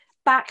sort of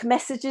back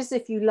messages,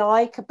 if you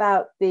like,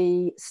 about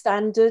the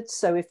standards.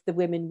 So if the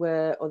women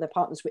were, or their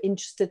partners were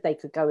interested, they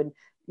could go and,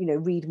 you know,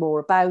 read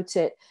more about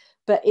it.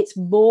 But it's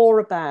more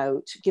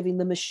about giving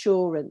them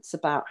assurance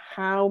about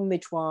how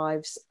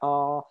midwives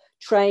are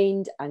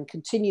trained and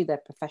continue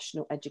their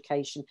professional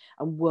education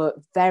and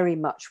work very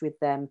much with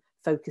them,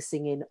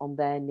 focusing in on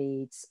their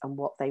needs and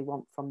what they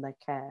want from their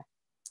care.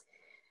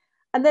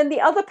 And then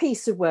the other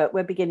piece of work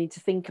we're beginning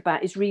to think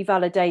about is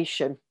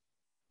revalidation.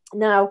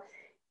 Now,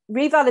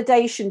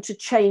 revalidation to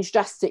change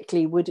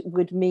drastically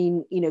would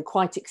mean, you know,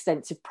 quite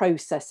extensive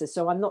processes.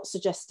 So I'm not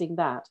suggesting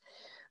that.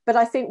 But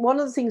I think one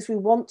of the things we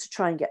want to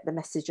try and get the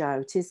message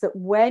out is that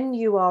when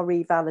you are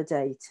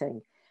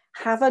revalidating,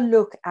 have a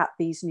look at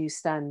these new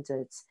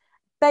standards,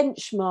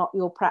 benchmark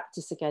your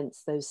practice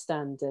against those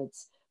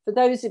standards. For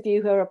those of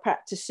you who are a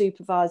practice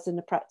supervisor and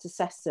a practice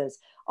assessors,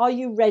 are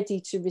you ready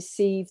to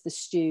receive the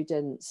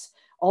students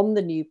on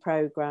the new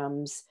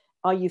programs?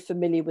 Are you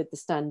familiar with the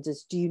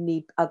standards? Do you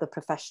need other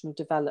professional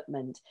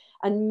development?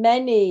 And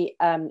many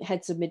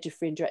heads of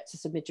midwifery and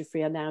directors of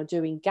midwifery are now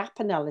doing gap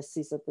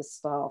analyses of the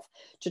staff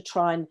to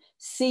try and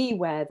see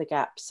where the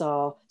gaps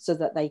are so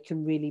that they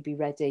can really be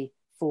ready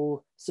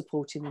for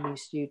supporting the new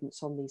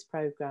students on these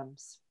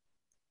programs.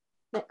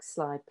 Next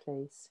slide,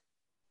 please.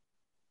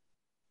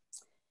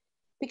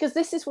 Because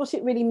this is what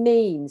it really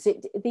means.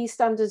 These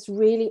standards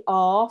really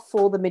are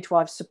for the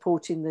midwives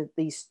supporting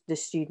the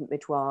student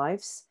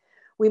midwives.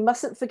 We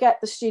mustn't forget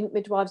the student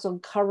midwives on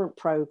current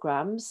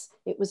programs.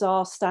 It was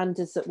our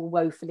standards that were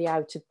woefully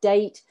out of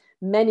date.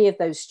 Many of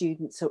those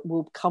students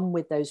will come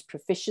with those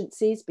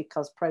proficiencies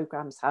because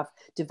programs have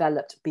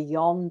developed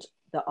beyond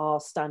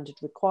our standard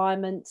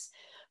requirements.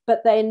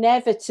 But there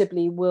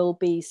inevitably will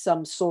be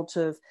some sort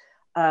of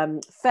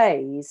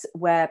phase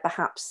where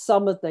perhaps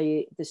some of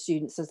the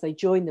students, as they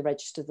join the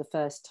register the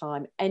first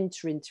time,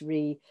 enter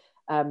into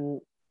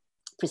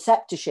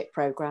preceptorship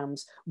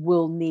programs,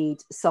 will need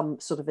some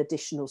sort of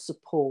additional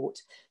support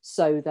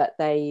so that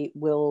they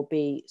will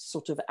be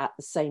sort of at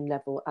the same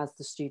level as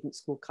the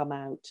students will come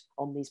out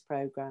on these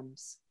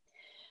programs.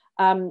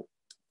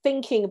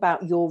 Thinking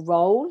about your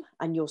role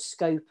and your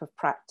scope of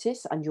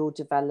practice and your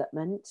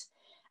development.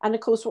 And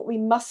of course, what we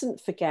mustn't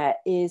forget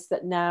is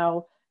that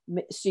now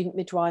student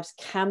midwives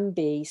can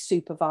be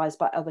supervised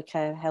by other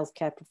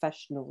healthcare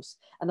professionals.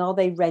 And are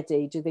they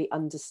ready? Do they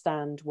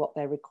understand what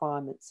their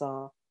requirements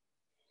are?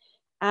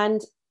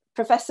 And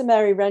Professor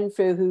Mary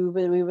Renfrew, who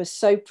we were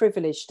so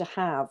privileged to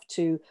have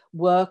to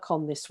work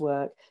on this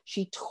work,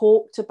 she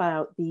talked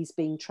about these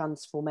being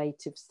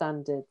transformative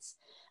standards.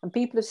 And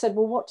people have said,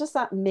 well, what does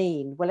that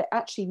mean? Well, it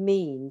actually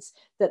means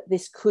that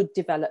this could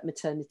develop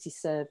maternity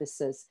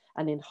services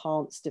and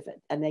enhance,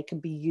 and they can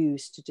be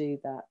used to do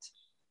that.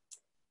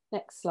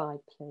 Next slide,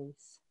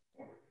 please.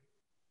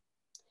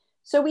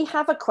 So we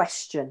have a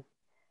question.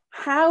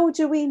 How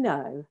do we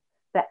know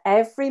that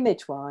every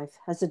midwife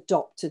has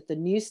adopted the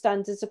new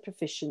standards of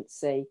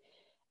proficiency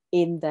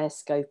in their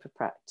scope of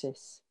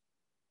practice.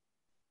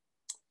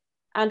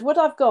 And what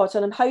I've got,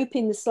 and I'm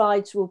hoping the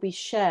slides will be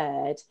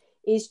shared,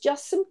 is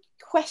just some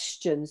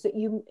questions that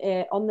you,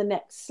 on the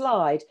next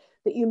slide,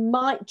 that you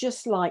might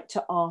just like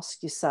to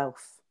ask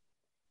yourself.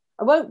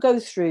 I won't go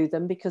through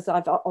them because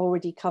I've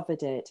already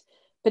covered it,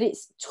 but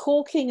it's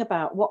talking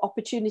about what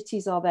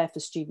opportunities are there for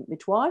student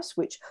midwives,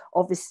 which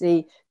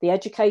obviously the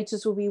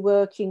educators will be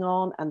working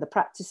on, and the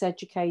practice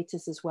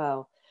educators as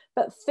well.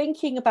 But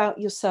thinking about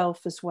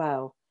yourself as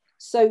well,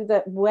 so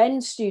that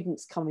when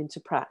students come into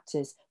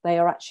practice, they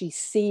are actually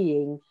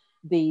seeing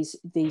these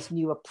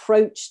new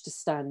approach to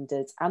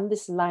standards and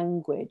this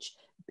language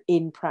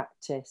in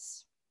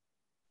practice.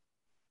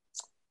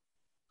 I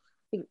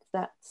think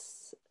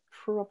that's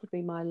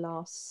probably my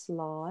last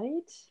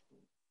slide.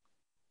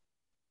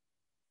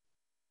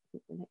 I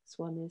think the next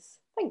one is,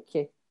 thank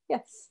you,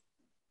 yes.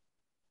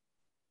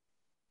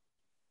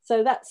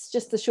 So that's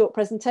just a short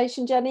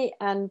presentation, Jenny,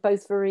 and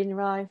both Verena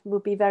and I will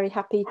be very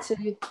happy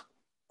to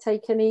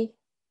take any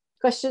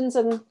questions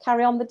and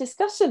carry on the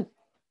discussion.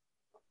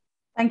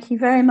 Thank you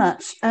very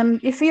much.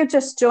 If you're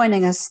just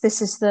joining us,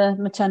 this is the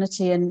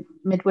Maternity and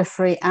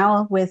Midwifery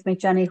Hour with me,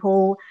 Jenny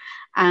Hall,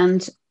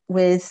 and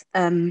with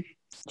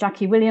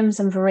Jackie Williams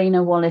and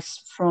Verena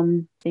Wallace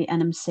from the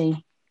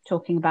NMC,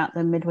 talking about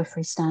the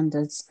midwifery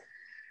standards.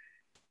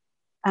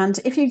 And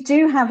if you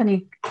do have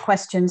any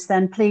questions,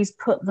 then please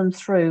put them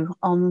through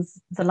on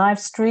the live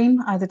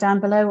stream, either down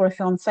below, or if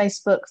you're on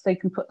Facebook, they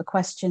can put the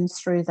questions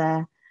through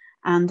there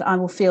and I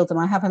will field them.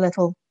 I have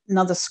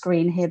another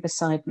screen here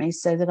beside me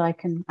so that I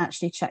can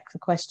actually check the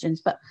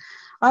questions. But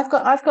I've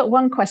got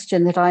one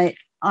question that I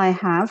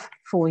have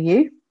for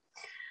you.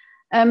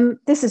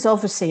 This is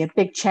obviously a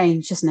big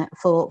change, isn't it,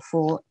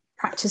 for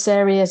practice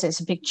areas?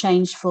 It's a big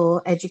change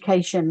for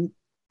education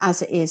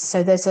as it is.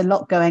 So there's a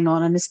lot going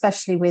on, and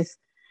especially with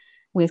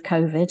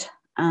COVID,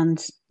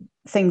 and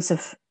things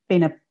have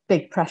been a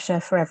big pressure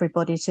for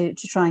everybody to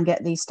try and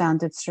get these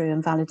standards through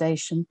and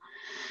validation.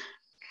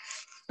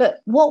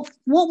 But what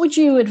would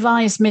you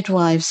advise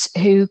midwives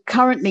who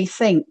currently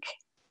think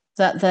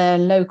that their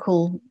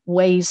local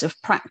ways of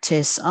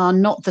practice are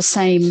not the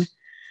same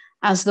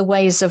as the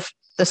ways of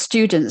the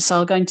students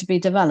are going to be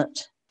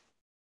developed?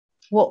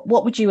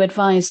 What would you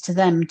advise to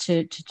them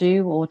to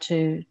do, or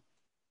to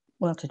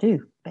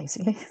do,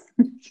 basically?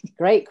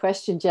 Great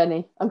question,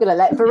 Jenny. I'm going to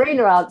let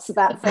Verena answer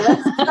that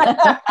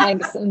first.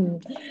 Thanks.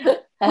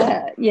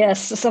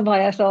 Yes, somehow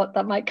I thought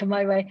that might come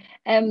my way.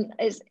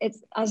 It's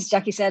as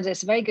Jackie said,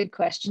 it's a very good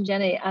question,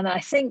 Jenny, and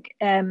I think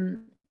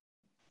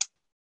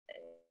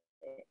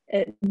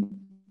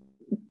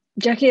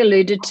Jackie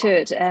alluded to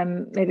it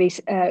maybe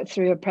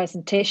through a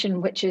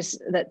presentation, which is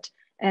that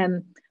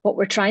what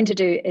we're trying to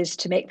do is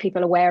to make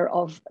people aware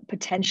of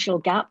potential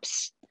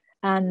gaps,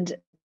 and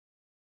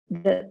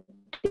that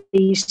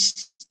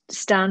these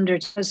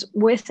standards, as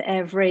with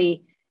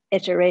every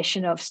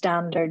iteration of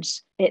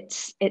standards,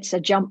 it's a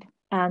jump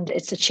and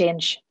it's a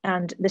change.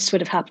 And this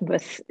would have happened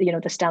with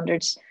the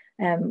standards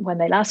when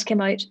they last came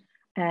out,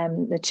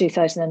 the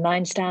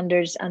 2009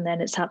 standards, and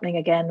then it's happening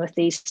again with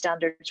these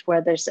standards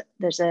where there's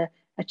a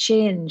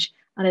change.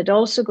 And it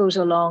also goes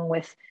along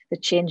with the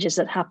changes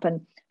that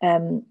happen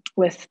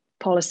with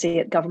policy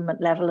at government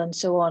level and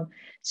so on.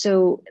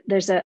 So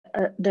there's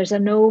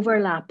an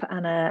overlap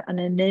and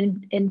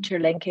an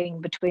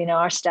interlinking between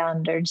our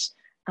standards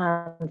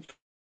and,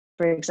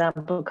 for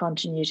example,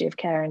 continuity of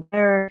care and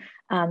care,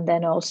 and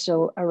then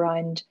also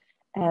around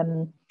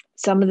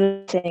some of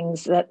the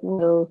things that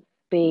will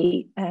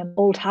be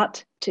old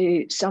hat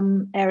to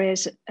some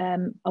areas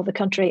of the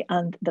country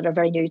and that are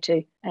very new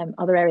to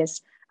other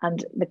areas.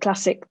 And the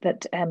classic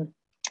that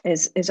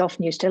is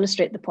often used to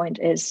illustrate the point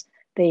is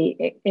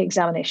the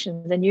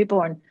examination of the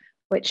newborn,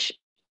 which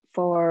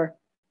for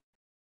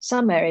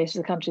some areas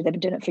of the country they've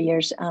been doing it for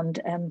years, and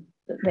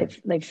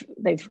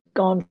they've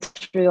gone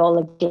through all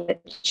the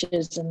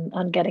glitches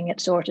and getting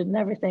it sorted and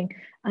everything.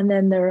 And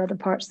then there are other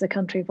parts of the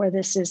country where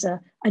this is a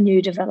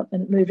new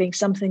development, moving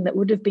something that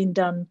would have been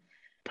done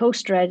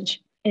post-reg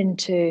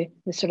into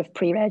the sort of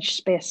pre-reg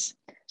space.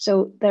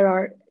 So there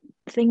are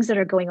things that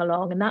are going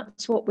along, and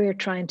that's what we're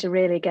trying to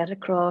really get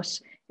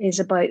across, is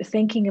about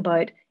thinking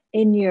about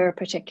in your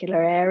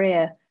particular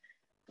area,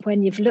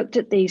 when you've looked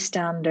at these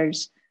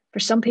standards. For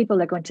some people,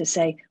 they're going to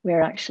say,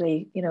 we're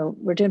actually,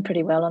 we're doing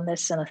pretty well on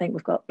this, and I think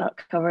we've got that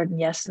covered, and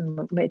yes, and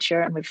we've made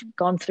sure, and we've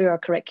gone through our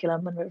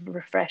curriculum, and we've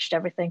refreshed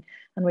everything,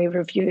 and we've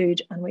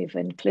reviewed, and we've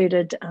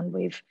included, and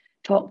we've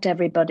talked to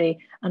everybody,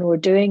 and we're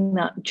doing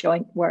that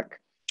joint work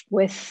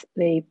with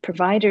the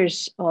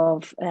providers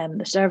of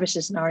the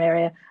services in our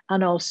area,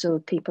 and also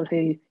people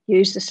who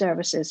use the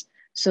services,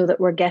 so that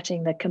we're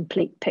getting the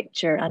complete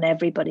picture and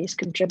everybody's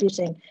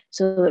contributing,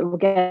 so that we're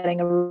getting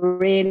a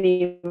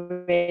really,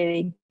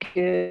 really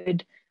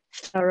good,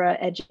 thorough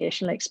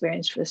educational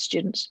experience for the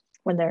students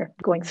when they're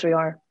going through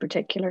our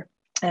particular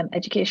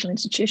educational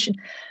institution.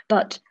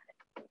 But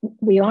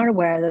we are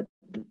aware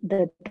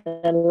that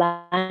the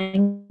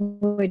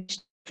language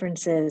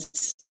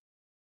differences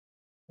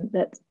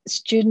that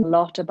students a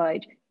lot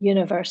about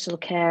universal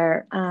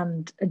care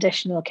and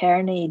additional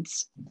care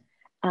needs.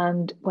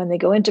 And when they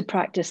go into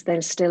practice,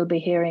 they'll still be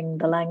hearing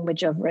the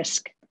language of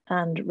risk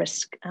and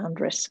risk and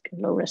risk,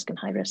 low risk and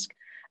high risk.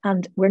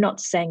 And we're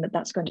not saying that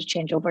that's going to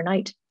change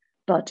overnight,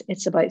 but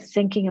it's about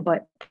thinking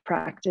about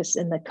practice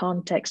in the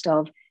context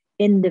of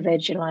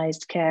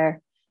individualized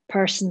care,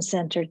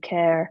 person-centered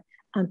care,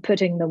 and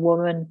putting the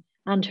woman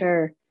and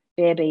her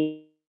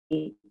baby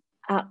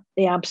at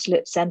the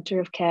absolute center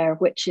of care,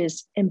 which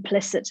is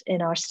implicit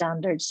in our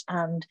standards,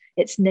 and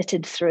it's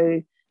knitted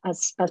through,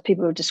 as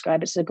people would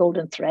describe it, as a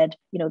golden thread.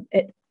 You know,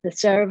 the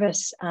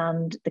service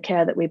and the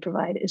care that we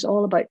provide is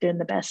all about doing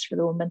the best for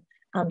the woman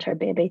and her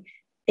baby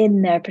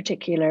in their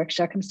particular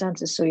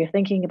circumstances. So you're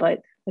thinking about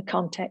the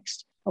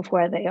context of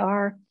where they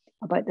are,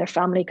 about their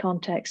family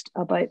context,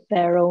 about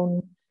their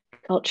own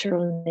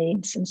cultural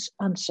needs,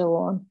 and so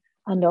on,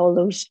 and all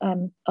those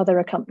other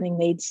accompanying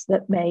needs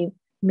that may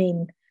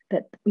mean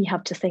that we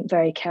have to think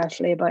very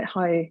carefully about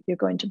how you're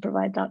going to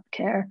provide that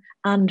care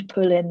and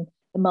pull in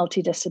the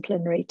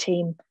multidisciplinary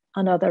team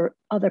and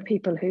other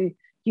people who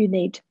you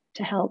need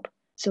to help,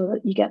 so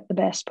that you get the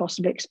best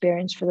possible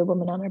experience for the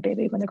woman and her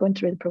baby when they're going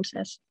through the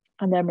process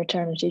and their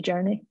maternity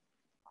journey.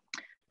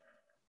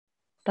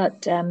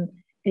 But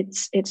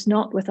it's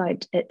not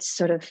without its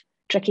sort of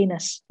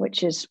trickiness,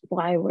 which is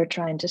why we're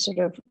trying to sort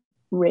of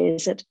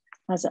raise it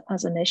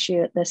as an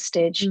issue at this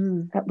stage,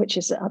 which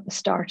is at the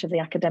start of the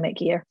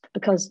academic year,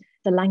 because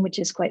the language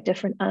is quite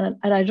different. And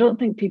I don't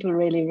think people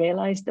really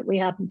realised that we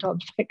hadn't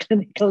talked about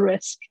clinical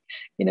risk,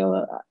 you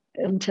know,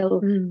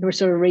 until we were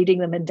sort of reading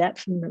them in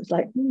depth, and it was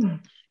like,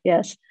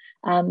 yes.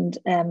 And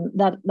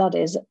that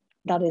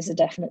is a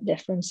definite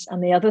difference.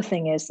 And the other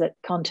thing is that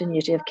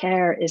continuity of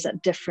care is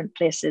at different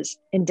places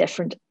in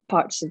different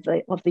parts of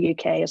the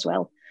UK as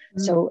well.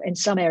 So in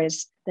some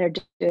areas they're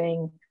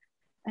doing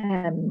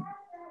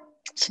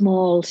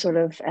small sort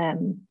of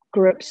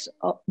groups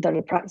that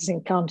are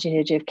practicing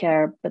continuity of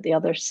care, but the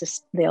other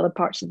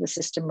parts of the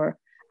system are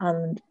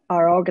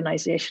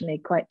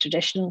organisationally quite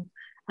traditional.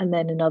 And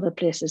then in other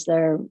places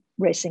they're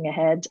racing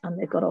ahead, and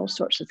they've got all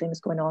sorts of things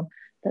going on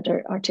that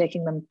are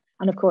taking them.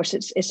 And of course,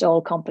 it's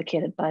all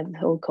complicated by the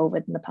whole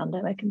COVID and the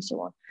pandemic and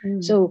so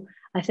on. So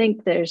I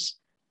think there's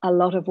a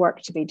lot of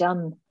work to be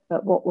done.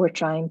 But what we're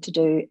trying to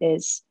do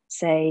is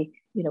say,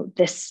 you know,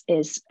 this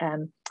is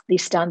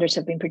these standards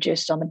have been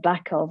produced on the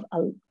back of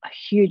a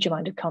huge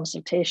amount of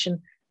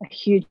consultation, a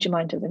huge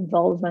amount of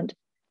involvement,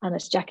 and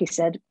as Jackie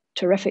said,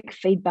 terrific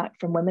feedback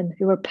from women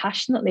who were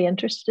passionately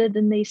interested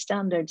in these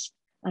standards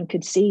and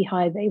could see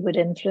how they would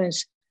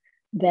influence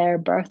their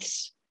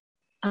births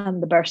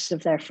and the births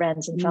of their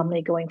friends and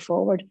family going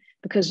forward.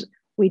 Because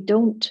we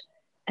don't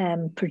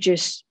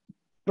produce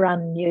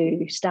brand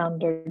new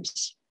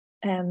standards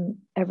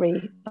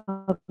every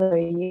other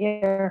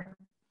year.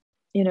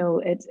 You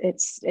know,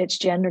 it's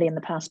generally in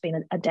the past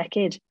been a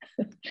decade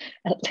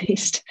at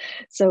least.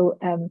 So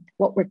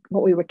what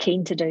we were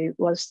keen to do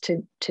was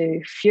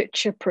to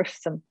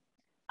future-proof them,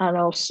 and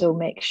also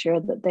make sure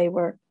that they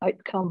were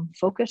outcome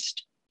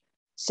focused,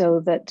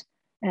 so that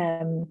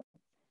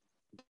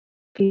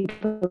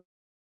people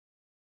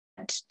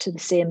get to the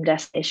same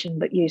destination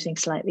but using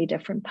slightly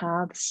different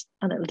paths,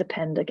 and it'll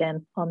depend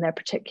again on their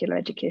particular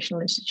educational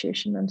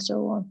institution and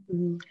so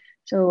on.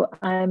 So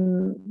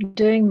I'm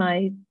doing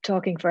my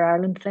talking for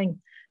Ireland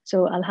thing.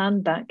 So I'll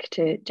hand back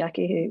to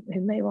Jackie,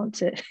 who may want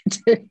to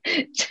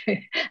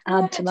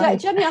add to my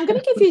Jenny, I'm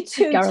going to give you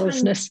two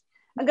garrulousness.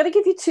 I'm going to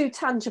give you two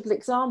tangible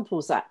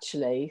examples,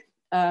 actually,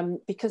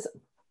 because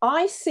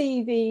I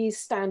see these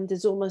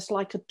standards almost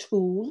like a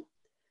tool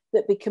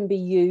that can be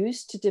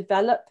used to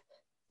develop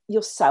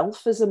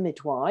yourself as a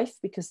midwife,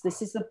 because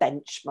this is the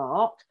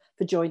benchmark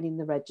for joining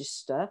the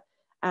register.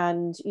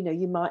 And, you know,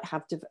 you might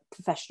have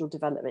professional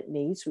development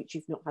needs, which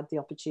you've not had the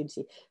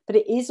opportunity, but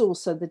it is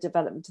also the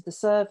development of the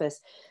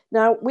service.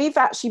 Now, we've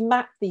actually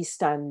mapped these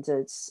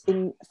standards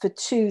for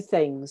two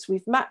things.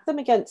 We've mapped them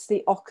against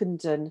the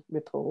Ockenden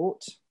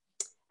report,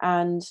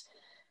 and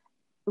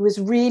it was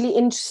really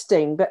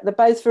interesting, but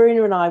both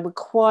Verena and I were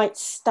quite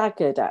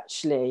staggered,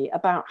 actually,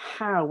 about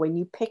how, when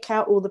you pick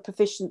out all the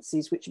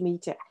proficiencies which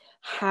meet it,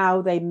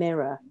 how they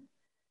mirror.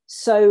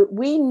 So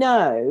we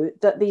know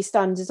that these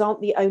standards aren't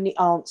the only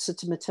answer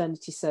to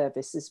maternity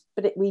services,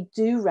 but we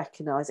do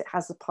recognise it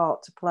has a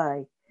part to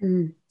play.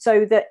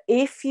 So that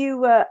if you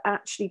were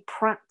actually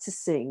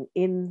practising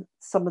in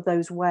some of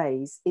those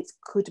ways, it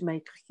could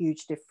make a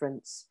huge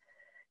difference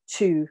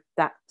to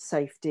that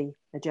safety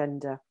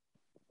agenda.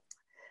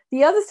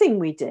 The other thing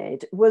we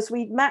did was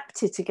we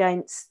mapped it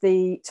against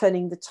the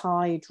Turning the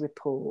Tide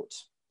report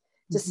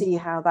to see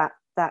how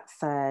that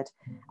fared.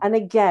 And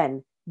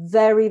again,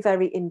 very,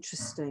 very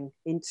interesting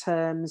in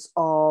terms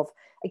of,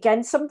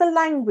 again, some of the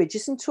language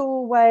isn't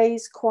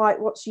always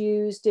quite what's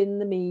used in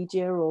the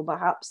media or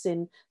perhaps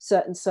in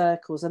certain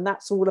circles. And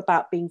that's all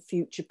about being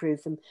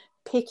future-proof and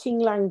picking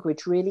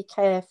language really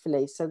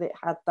carefully so that it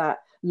had that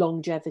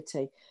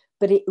longevity.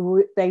 But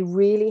they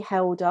really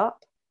held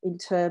up in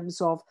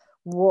terms of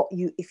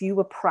if you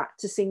were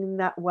practicing in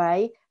that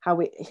way, how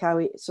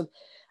it sort of,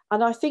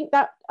 I think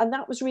that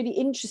was really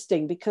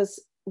interesting, because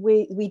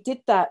we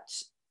did that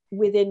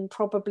within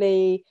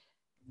probably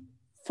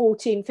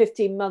 14,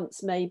 15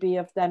 months maybe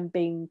of them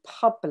being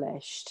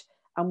published,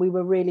 and we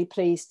were really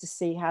pleased to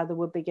see how they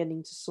were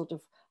beginning to sort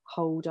of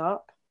hold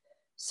up.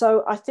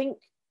 So I think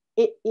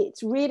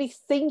it's really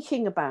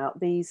thinking about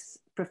these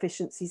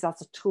proficiencies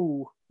as a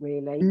tool,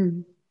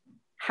 really.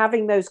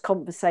 Having those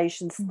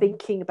conversations,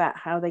 thinking about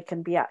how they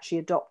can be actually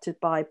adopted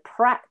by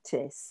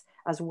practice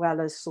as well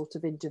as sort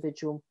of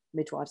individual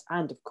midwives,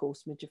 and of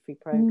course midwifery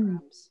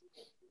programs.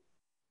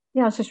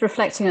 Yeah, I was just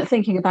reflecting and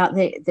thinking about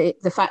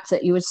the fact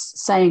that you were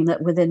saying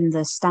that within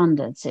the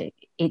standards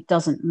it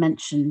doesn't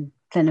mention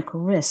clinical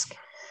risk,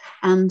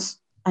 and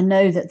I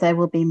know that there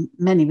will be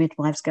many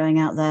midwives going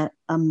out there,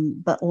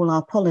 but all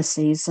our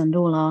policies and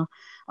all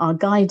our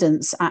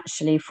guidance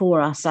actually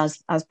for us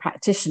as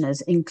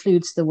practitioners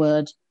includes the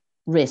word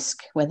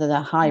risk, whether they're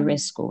high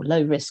risk or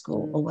low risk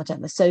or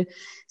whatever. So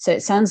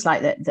it sounds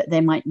like that they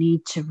might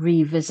need to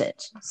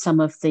revisit some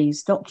of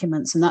these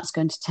documents, and that's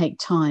going to take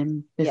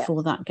time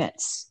before that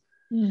gets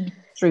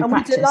through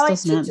practice, we're delighted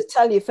doesn't it? to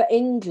tell you, for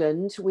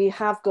England, we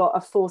have got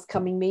a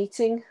forthcoming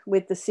meeting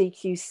with the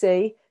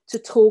CQC to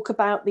talk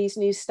about these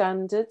new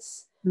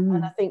standards.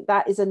 And I think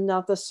that is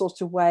another sort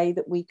of way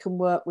that we can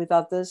work with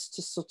others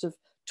to sort of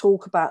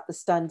talk about the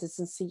standards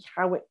and see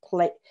how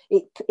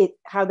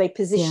how they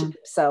position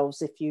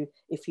themselves, if you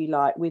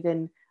like,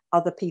 within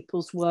other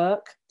people's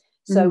work.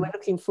 So we're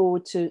looking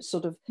forward to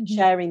sort of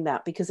sharing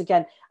that, because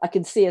again, I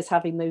can see us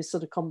having those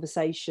sort of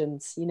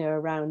conversations, you know,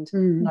 around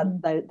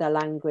their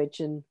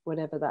language and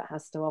whatever that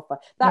has to offer.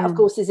 That of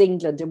course is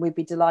England, and we'd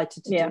be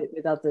delighted to do it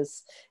with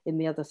others in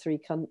the other 3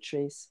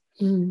 countries.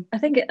 I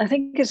think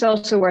it's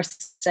also worth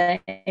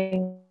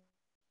saying,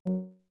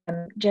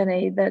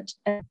 Jenny, that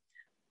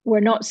we're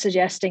not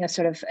suggesting a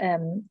sort of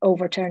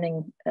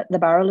overturning the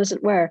barrel, as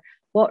it were.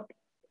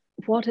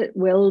 What it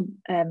will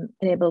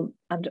enable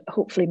and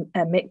hopefully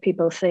make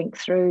people think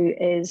through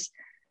is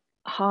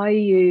how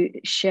you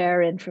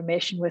share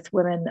information with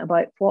women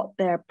about what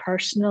their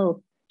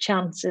personal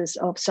chances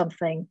of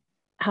something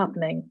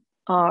happening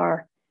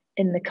are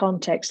in the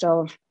context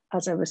of,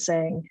 as I was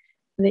saying,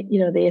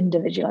 the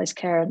individualized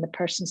care and the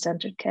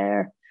person-centered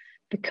care,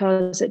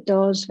 because it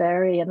does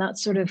vary, and that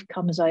sort of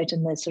comes out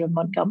in the sort of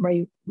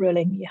Montgomery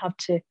ruling. You have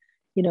to,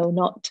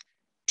 not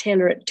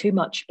tailor it too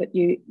much, but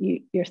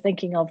you're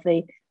thinking of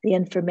the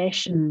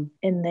information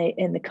in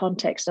the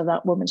context of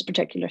that woman's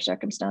particular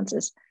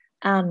circumstances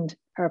and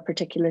her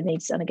particular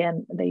needs, and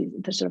again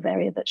the sort of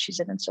area that she's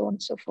in, and so on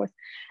and so forth.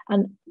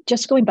 And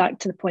just going back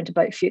to the point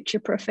about future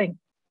proofing,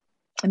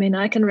 I mean,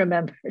 I can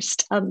remember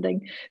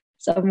standing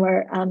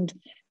somewhere and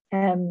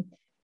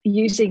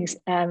using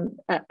an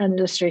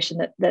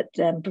illustration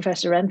that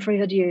Professor Renfrew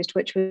had used,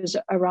 which was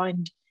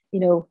around,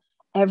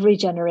 every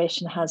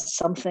generation has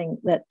something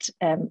that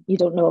you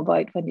don't know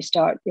about when you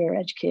start your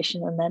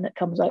education, and then it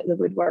comes out of the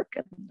woodwork.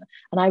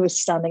 And I was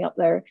standing up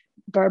there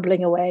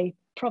burbling away,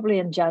 probably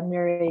in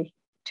January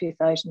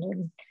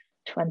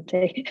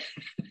 2020,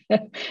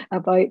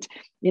 about,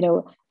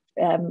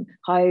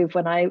 how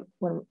when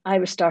I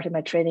was starting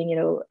my training,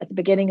 at the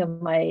beginning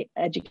of my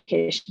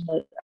education,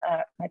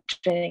 my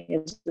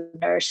training as a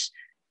nurse,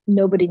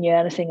 nobody knew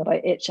anything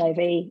about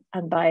HIV,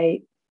 and by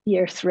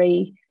year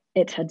 3,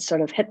 it had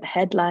sort of hit the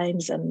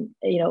headlines, and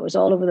it was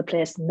all over the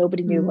place, and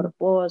nobody knew what it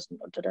was,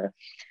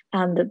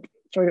 and that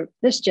for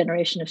this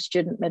generation of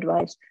student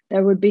midwives,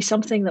 there would be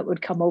something that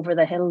would come over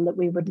the hill that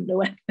we wouldn't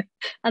know anything,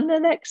 and the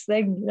next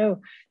thing,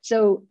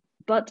 So,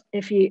 but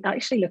if you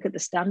actually look at the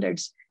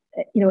standards,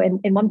 in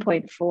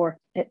 1.4,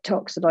 it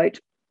talks about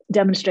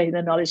demonstrating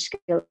the knowledge,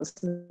 skills,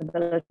 and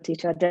ability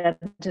to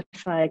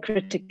identify,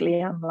 critically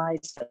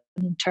analyse,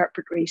 and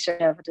interpret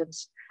research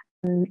evidence,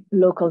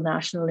 local,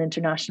 national,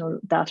 international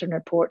data and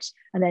reports,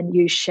 and then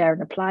use, share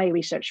and apply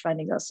research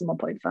findings. That's in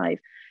 1.5,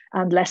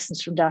 and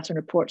lessons from data and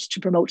reports to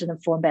promote and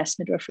inform best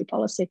midwifery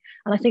policy.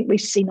 And I think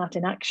we've seen that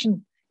in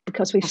action,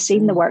 because we've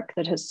seen the work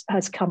that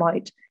has come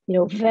out,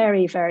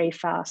 very, very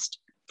fast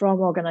from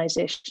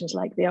organisations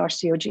like the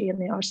RCOG and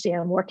the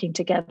RCM working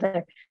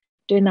together,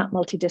 doing that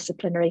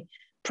multidisciplinary,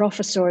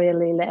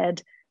 professorially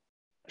led,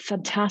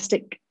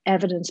 fantastic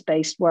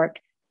evidence-based work,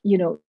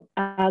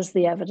 as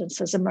the evidence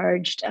has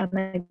emerged.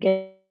 And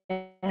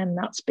again,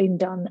 that's been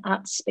done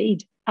at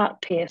speed,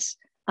 at pace,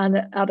 and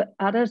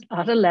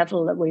at a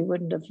level that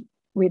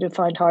we'd have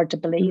found hard to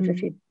believe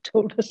if you'd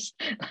told us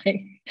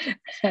like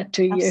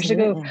 2 years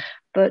ago.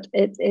 But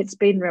it's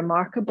been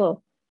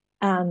remarkable.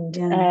 And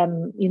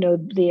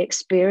the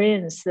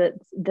experience that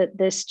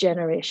this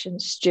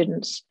generation's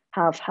students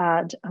have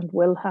had and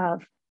will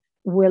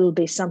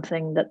be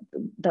something that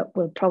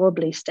will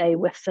probably stay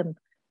with them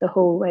the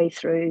whole way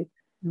through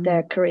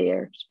their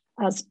careers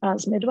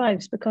as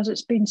midwives, because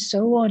it's been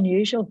so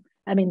unusual.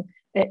 I mean,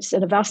 it's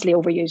a vastly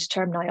overused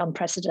term now,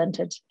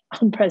 unprecedented,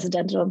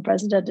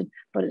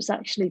 but it's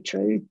actually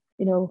true.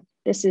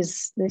 This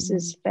is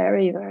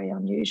very, very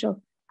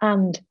unusual.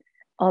 And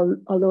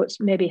although it's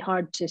maybe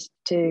hard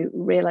to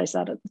realize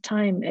that at the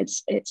time,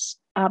 it's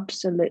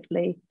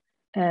absolutely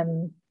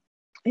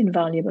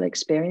invaluable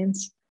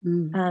experience.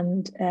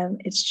 And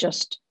it's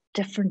just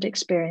different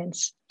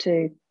experience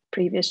to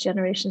previous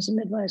generations of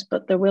midwives,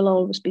 but there will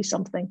always be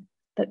something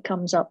that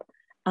comes up.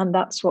 And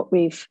that's what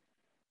we've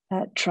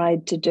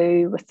tried to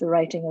do with the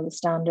writing of the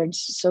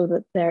standards, so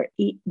that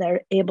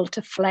they're able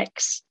to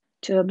flex,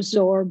 to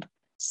absorb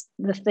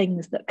the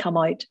things that come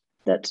out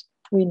that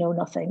we know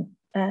nothing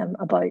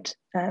about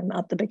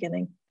at the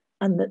beginning.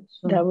 And that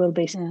there will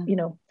be, you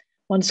know,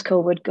 once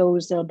COVID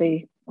goes, there'll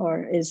be,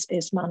 or is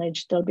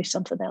managed, there'll be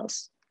something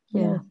else,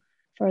 you know,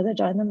 further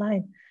down the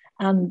line.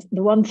 And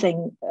the one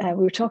thing, we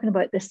were talking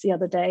about this the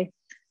other day,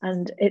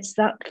 and it's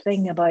that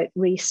thing about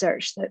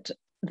research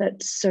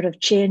that sort of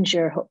changes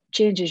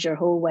your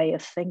whole way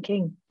of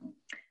thinking.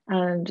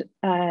 And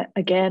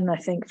again, I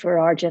think for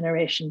our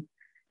generation,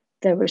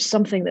 there was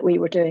something that we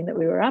were doing that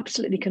we were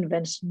absolutely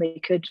convinced we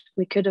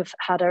could have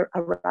had a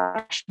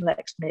rational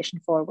explanation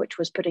for, which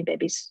was putting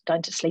babies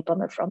down to sleep on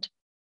their front.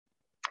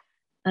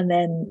 And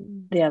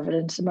then the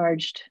evidence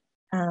emerged,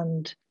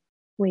 and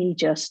we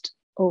just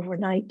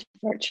overnight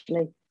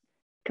virtually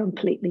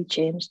completely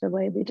changed the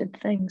way we did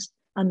things.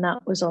 And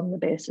that was on the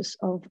basis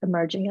of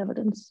emerging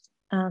evidence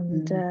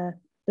and the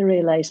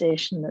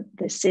realization that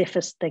the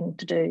safest thing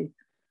to do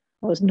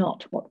was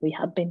not what we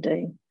had been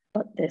doing,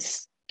 but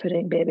this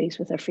putting babies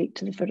with their feet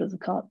to the foot of the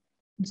cot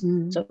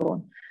and so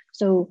on.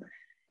 So,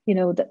 you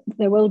know,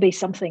 there will be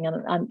something,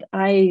 and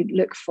I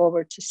look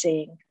forward to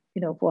seeing,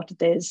 you know, what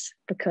it is,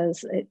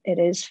 because it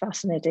is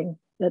fascinating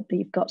that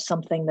you've got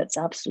something that's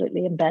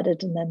absolutely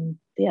embedded, and then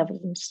the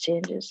evidence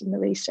changes and the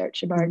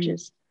research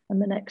emerges,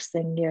 and the next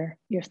thing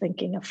you're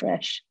thinking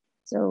afresh.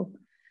 So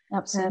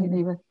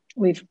absolutely,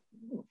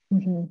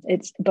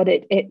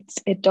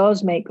 it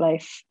does make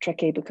life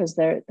tricky, because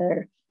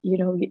they're you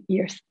know,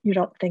 you're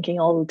not thinking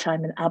all the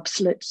time in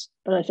absolutes.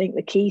 But I think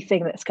the key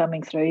thing that's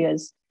coming through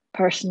is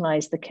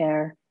personalize the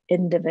care,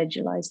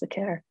 individualize the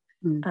care,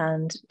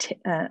 and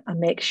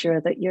make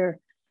sure that you're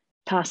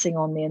passing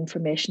on the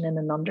information in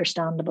an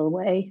understandable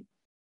way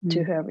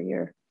to whoever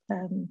you're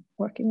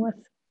working with.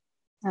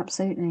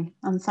 Absolutely.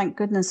 And thank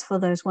goodness for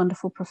those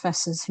wonderful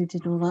professors who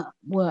did all that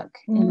work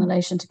in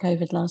relation to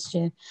COVID last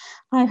year.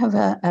 I have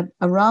a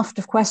raft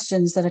of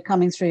questions that are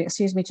coming through.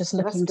 Excuse me, just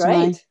looking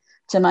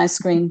to my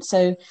screen.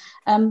 So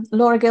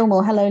Laura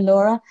Gilmore, hello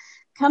Laura.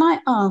 Can I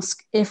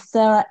ask if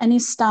there are any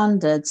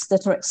standards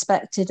that are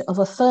expected of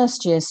a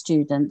first year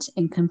student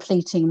in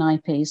completing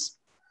NIPEs?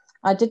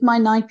 I did my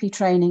NIPE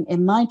training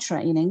in my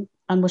training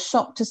and was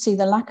shocked to see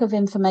the lack of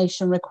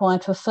information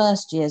required for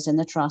first years in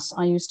the trust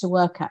I used to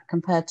work at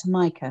compared to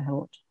my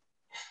cohort.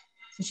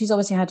 So she's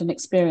obviously had an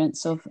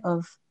experience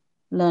of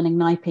learning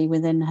NIPE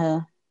within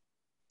her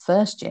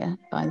first year,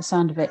 by the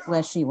sound of it,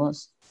 where she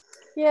was.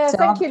 Yeah, so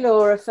thank you,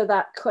 Laura, for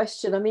that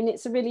question. I mean,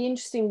 it's a really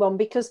interesting one,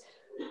 because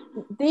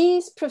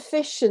these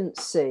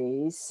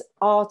proficiencies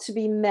are to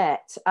be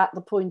met at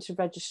the point of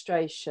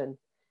registration,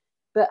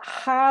 but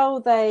how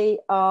they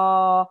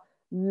are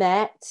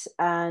met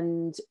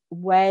and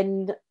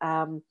when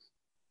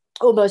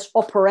almost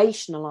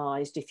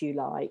operationalized, if you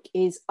like,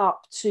 is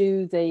up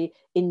to the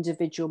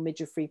individual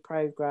midwifery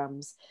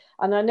programs.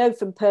 And I know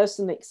from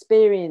personal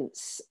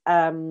experience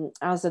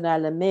as an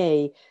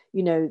LME,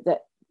 you know,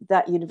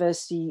 that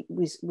university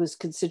was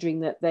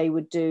considering that they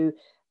would do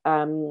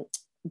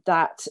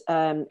that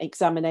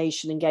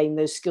examination and gain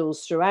those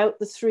skills throughout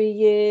the 3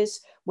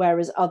 years,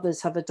 whereas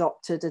others have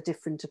adopted a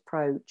different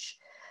approach.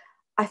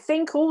 I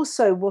think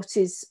also what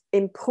is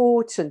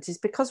important is,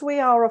 because we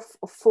are a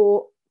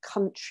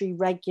 4-country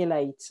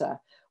regulator,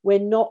 we're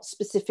not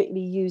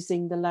specifically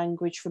using the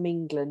language from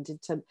England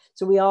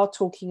so we are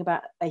talking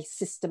about a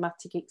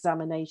systematic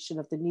examination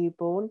of the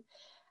newborn.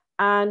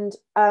 And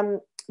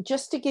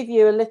just to give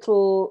you a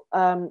little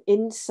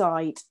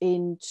insight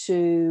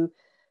into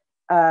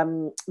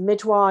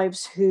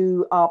midwives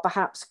who are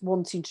perhaps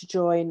wanting to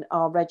join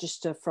our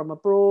register from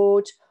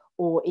abroad,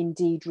 or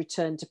indeed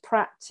return to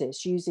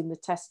practice using the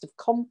test of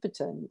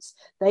competence,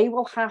 they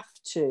will have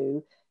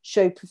to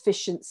show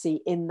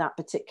proficiency in that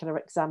particular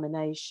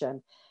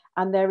examination.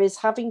 And there is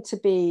having to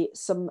be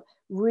some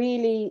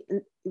really,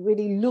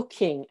 really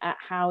looking at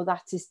how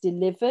that is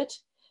delivered,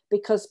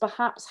 because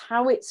perhaps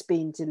how it's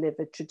been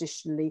delivered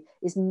traditionally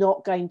is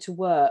not going to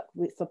work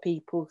for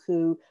people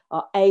who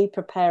are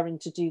preparing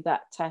to do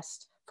that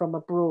test from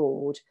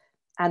abroad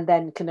and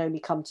then can only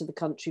come to the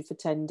country for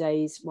 10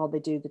 days while they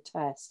do the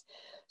test.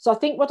 So I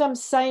think what I'm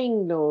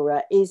saying,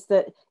 Laura, is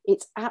that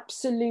it's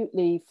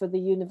absolutely for the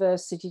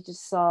university to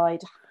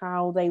decide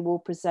how they will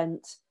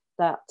present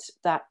that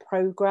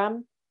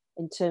programme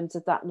in terms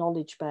of that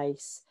knowledge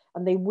base.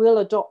 And they will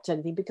adopt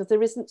anything, because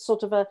there isn't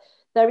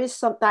there is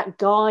that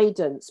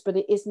guidance, but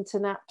it isn't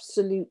an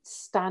absolute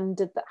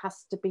standard that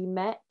has to be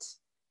met.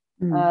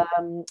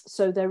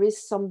 So there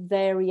is some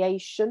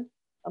variation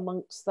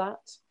amongst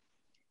that.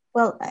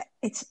 Well,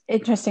 it's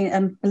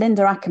interesting.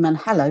 Belinda Ackerman.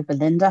 Hello,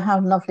 Belinda.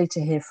 How lovely to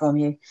hear from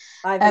you.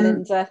 Hi,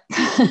 Belinda.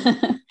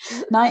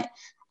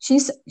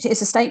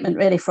 It's a statement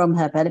really from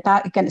her, but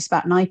it's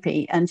about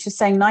NIPE. And she's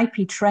saying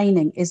NIPE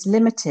training is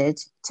limited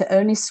to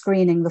only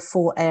screening the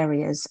 4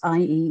 areas,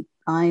 i.e.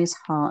 eyes,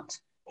 heart,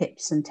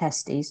 hips and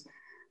testes,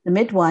 the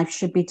midwife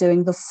should be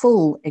doing the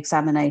full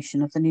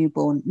examination of the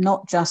newborn,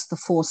 not just the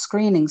 4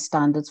 screening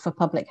standards for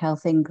Public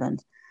Health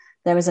England.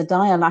 There is a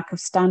dire lack of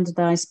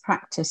standardised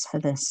practice for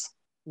this.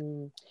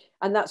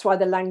 And that's why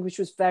the language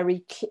was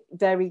very,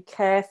 very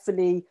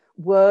carefully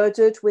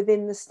worded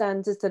within the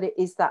standards, that it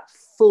is that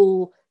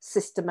full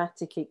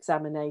systematic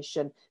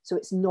examination. So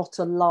it's not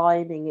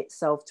aligning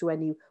itself to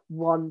any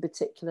one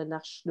particular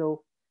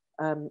national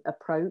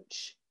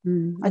approach.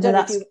 I don't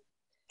know if you...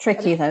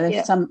 Tricky though,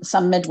 if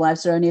some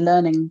midwives are only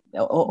learning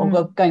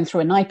or going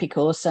through a NIPE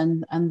course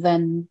and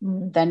then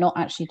they're not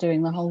actually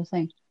doing the whole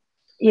thing.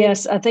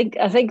 Yes, I think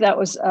that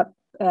was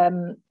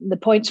the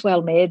point's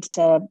well made.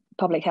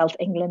 Public Health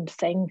England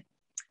thing,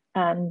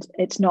 and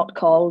it's not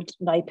called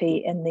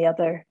NIPE in the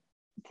other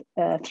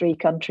 3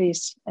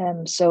 countries.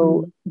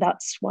 So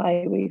that's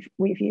why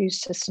we've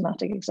used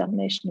systematic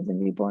examination of the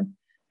newborn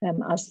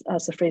as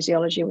the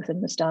phraseology within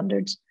the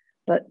standards.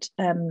 But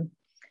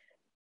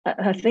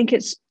I think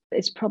it's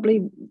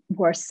probably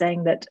worth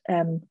saying that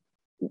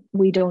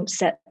we don't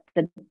set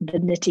the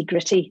nitty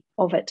gritty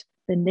of it.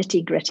 The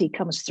nitty gritty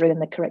comes through in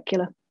the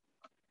curricula,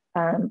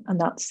 and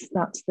that's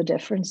the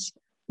difference.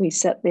 We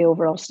set the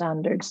overall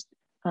standards,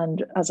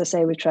 and as I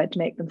say, we tried to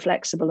make them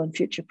flexible and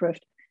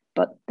future-proofed.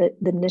 But the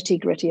nitty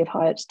gritty of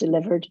how it's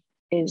delivered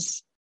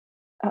is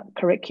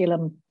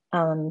curriculum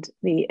and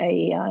the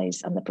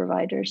AEIs and the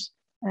providers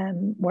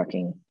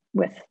working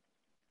with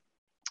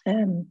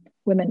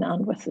women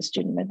and with the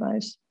student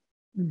midwives.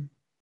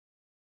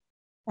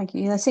 Thank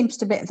you. This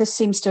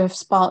seems to have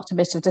sparked a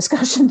bit of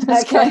discussion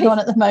that's going on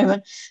at the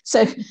moment.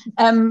 So,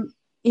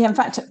 in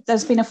fact,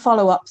 there's been a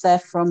follow-up there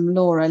from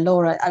Laura.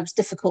 Laura, it was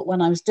difficult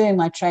when I was doing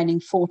my training,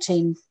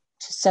 14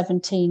 to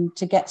 17,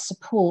 to get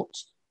support.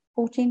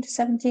 14 to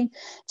 17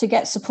 to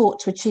get support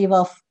to achieve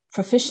our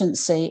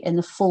proficiency in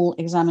the full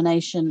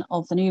examination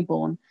of the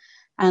newborn.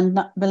 And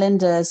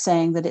Belinda is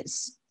saying that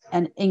it's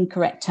an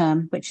incorrect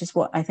term, which is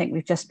what I think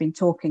we've just been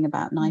talking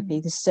about,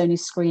 NIPE. This is only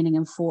screening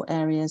in 4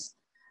 areas,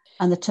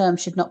 and the term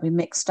should not be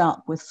mixed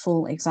up with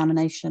full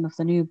examination of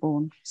the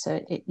newborn.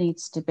 So it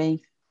needs to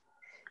be.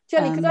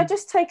 Jenny, could I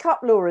just take up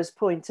Laura's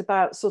point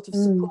about sort of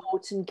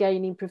support and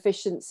gaining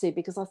proficiency?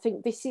 Because I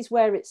think this is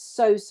where it's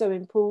so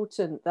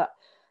important that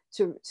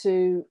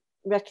to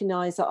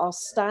recognise that our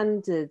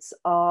standards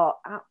are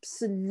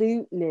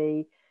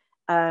absolutely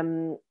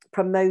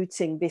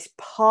promoting this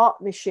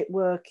partnership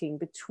working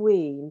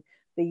between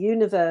the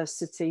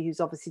university, who's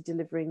obviously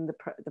delivering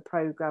the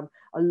programme,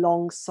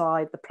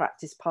 alongside the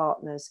practice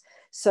partners,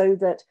 so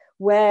that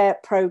where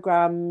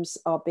programmes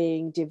are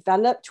being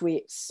developed, we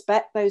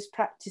expect those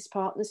practice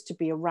partners to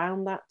be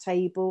around that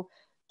table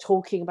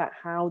talking about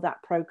how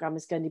that programme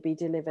is going to be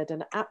delivered,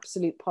 an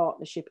absolute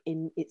partnership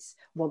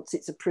once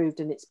it's approved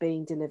and it's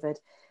being delivered.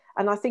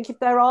 And I think if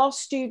there are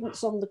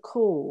students on the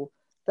call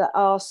that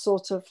are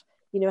sort of,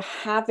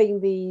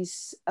 having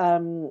these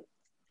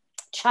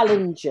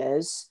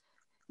challenges,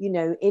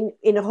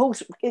 in a whole,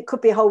 it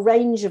could be a whole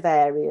range of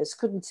areas,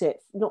 couldn't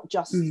it? Not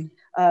just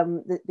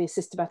the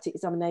systematic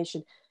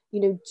examination.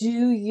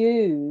 Do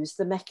use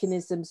the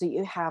mechanisms that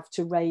you have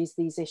to raise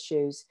these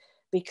issues,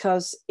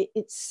 because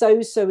it's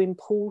so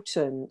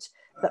important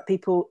that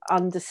people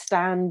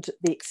understand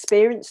the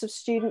experience of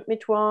student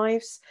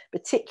midwives,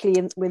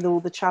 particularly with all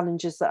the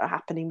challenges that are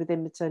happening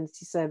within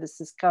maternity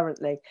services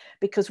currently,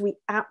 because we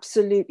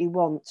absolutely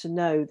want to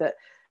know that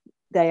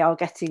they are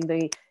getting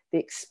the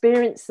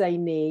experience they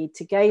need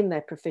to gain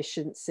their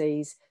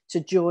proficiencies to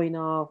join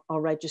our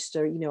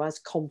register, as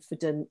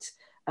confident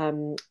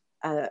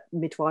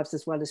midwives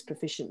as well as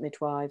proficient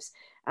midwives.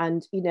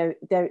 And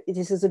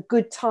this is a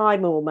good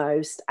time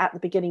almost at the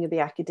beginning of the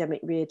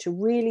academic year to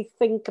really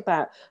think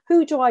about,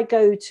 who do I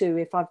go to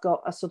if I've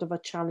got a sort of a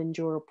challenge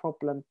or a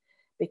problem,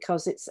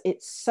 because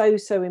it's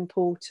so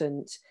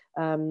important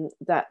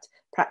that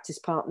practice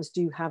partners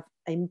do have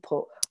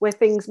input where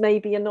things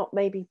maybe are not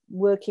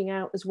working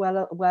out as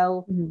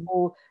well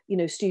or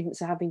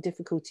students are having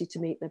difficulty to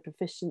meet their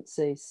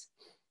proficiencies.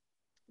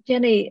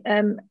 Jenny,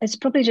 it's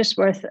probably just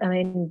worth,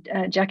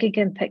 Jackie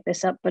can pick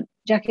this up, but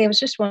Jackie, I was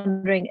just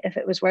wondering if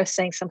it was worth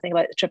saying something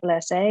about the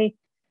SSSA,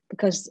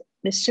 because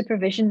the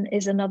supervision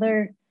is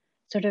another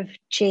sort of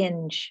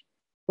change,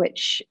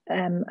 which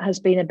has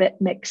been a bit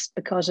mixed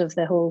because of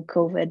the whole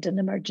COVID and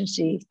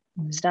emergency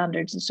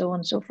standards and so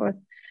on and so forth.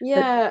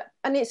 Yeah,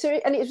 and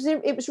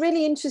it was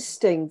really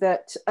interesting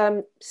that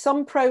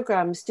some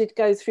programmes did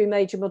go through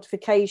major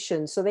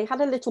modifications, so they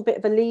had a little bit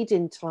of a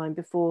lead-in time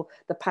before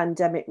the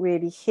pandemic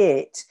really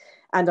hit,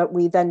 and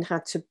we then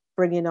had to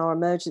bring in our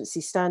emergency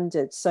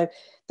standards. So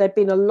there'd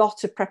been a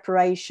lot of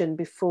preparation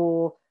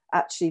before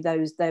actually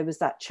there was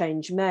that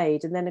change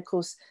made, and then of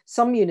course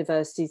some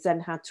universities then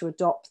had to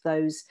adopt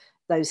those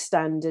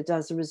standards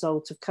as a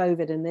result of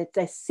COVID, and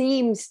there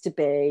seems to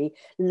be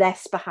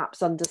less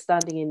perhaps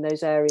understanding in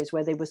those areas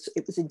where it was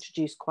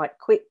introduced quite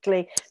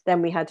quickly.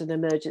 Then we had an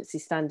emergency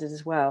standard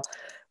as well.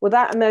 Well,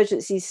 that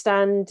emergency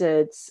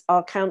standards,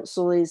 our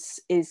council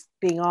is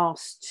being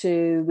asked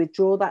to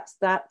withdraw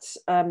that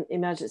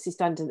emergency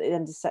standard at the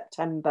end of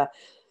September.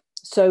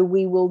 So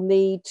we will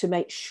need to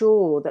make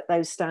sure that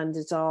those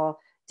standards are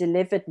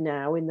delivered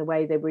now in the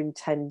way they were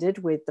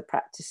intended, with the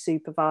practice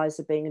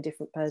supervisor being a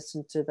different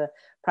person to the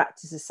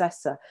practice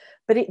assessor.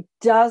 But it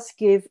does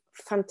give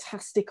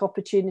fantastic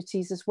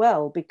opportunities as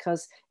well,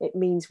 because it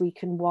means we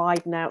can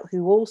widen out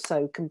who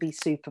also can be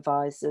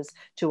supervisors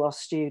to our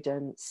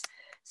students.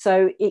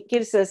 So it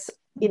gives us,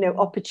 you know,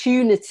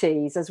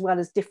 opportunities as well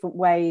as different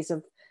ways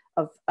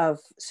of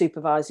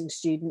supervising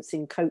students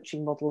in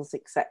coaching models,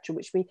 etc.,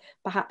 which we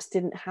perhaps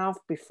didn't have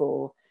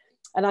before.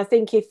 And I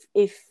think if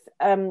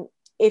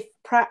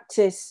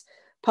practice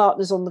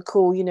partners on the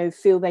call, you know,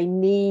 feel they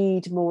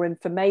need more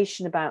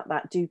information about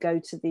that, do go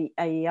to the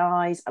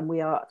AEIs, and we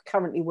are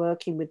currently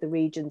working with the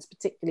regions,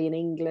 particularly in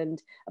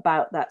England,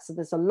 about that. So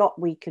there's a lot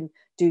we can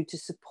do to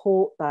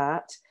support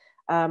that,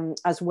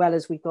 as well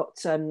as we've got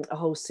a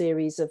whole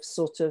series of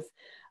sort of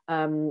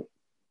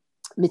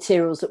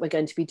materials that we're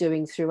going to be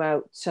doing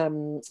throughout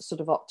sort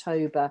of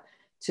October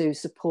to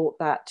support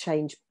that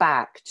change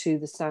back to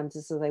the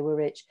standards as they were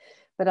rich.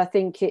 But I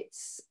think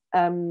it's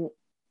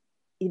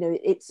you know,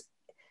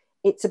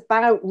 it's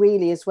about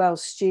really as well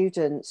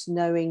students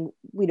knowing,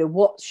 you know,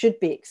 what should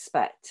be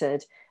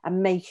expected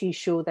and making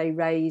sure they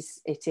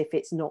raise it if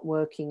it's not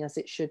working as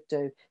it should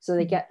do, so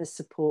they get the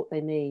support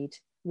they need.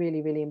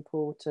 Really, really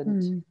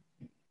important.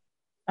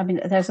 I mean,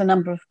 there's a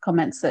number of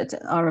comments that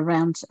are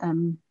around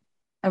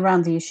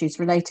the issues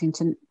relating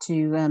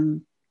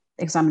to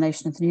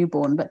examination of the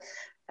newborn, but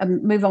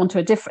move on to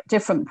a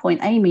different point.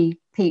 Amy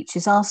Peach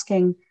is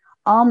asking,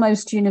 are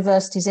most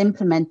universities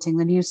implementing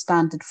the new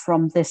standard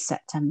from this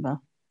September?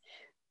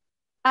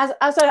 As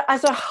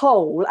a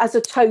whole, as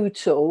a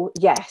total,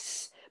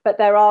 yes. But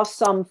there are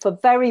some, for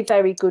very,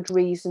 very good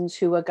reasons,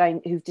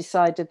 who've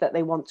decided that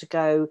they want to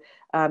go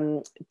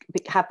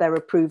have their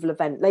approval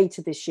event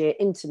later this year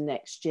into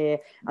next year,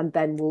 and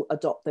then we'll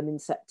adopt them in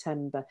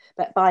September.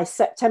 But by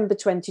September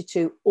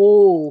 22,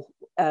 all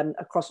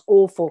across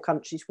all 4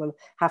 countries will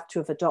have to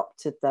have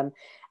adopted them.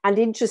 And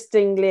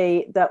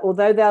interestingly, that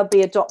although they'll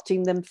be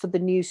adopting them for the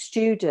new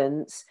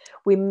students,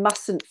 we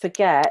mustn't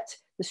forget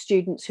the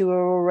students who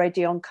are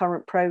already on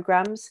current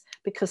programs,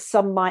 because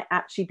some might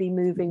actually be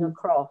moving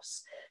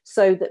across,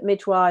 so that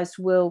midwives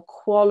will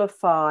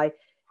qualify.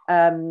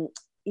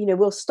 You know,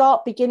 we'll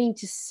start beginning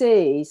to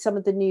see some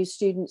of the new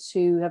students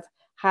who have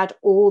had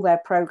all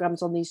their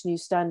programs on these new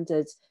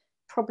standards,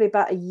 probably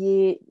about a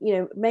year, you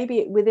know,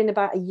 maybe within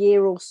about a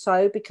year or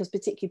so, because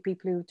particularly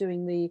people who are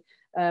doing the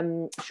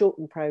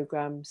shortened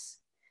programs.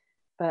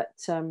 But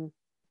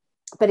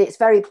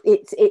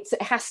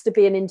it has to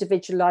be an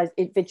individual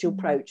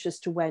approach as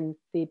to when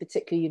the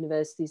particular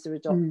universities are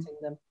adopting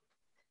them.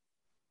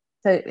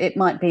 So it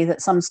might be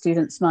that some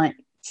students might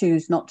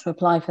choose not to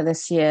apply for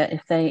this year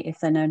if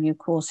they know a new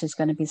course is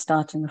going to be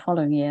starting the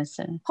following year.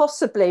 So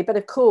possibly, but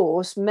of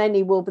course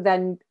many will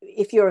then,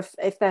 if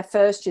they're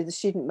first year, the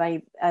student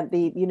may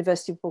the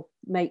university will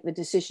make the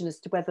decision as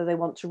to whether they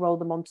want to roll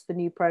them onto the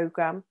new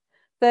programme.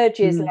 Third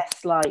year is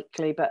less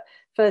likely, but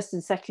first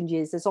and second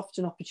years there's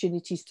often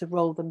opportunities to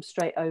roll them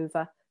straight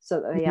over,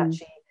 so that they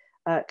actually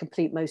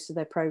complete most of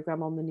their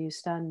programme on the new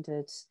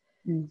standards.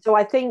 So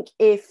I think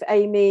if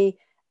Amy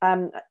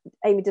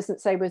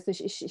doesn't say whether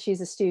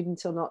she's a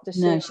student or not, does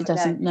she? No, she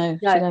doesn't. No,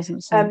 she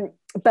doesn't. So.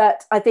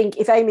 But I think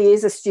if Amy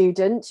is a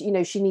student, you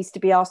know, she needs to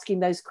be asking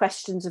those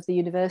questions of the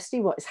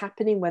university. What is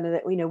happening? When are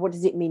they, you know, what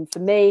does it mean for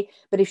me?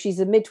 But if she's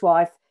a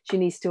midwife, she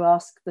needs to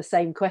ask the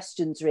same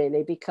questions,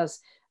 really, because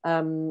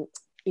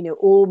you know,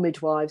 all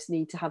midwives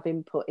need to have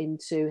input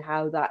into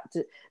how that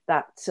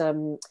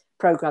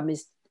programme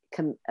is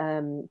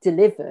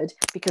delivered,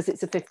 because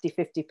it's a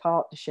 50-50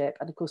 partnership.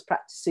 And of course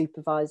practice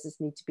supervisors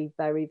need to be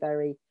very,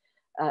 very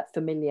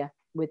familiar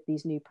with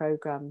these new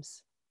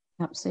programs.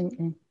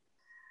 Absolutely.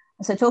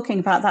 So talking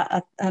about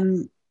that,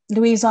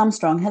 Louise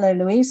Armstrong. Hello,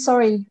 Louise.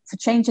 Sorry for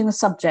changing the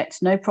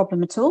subject. No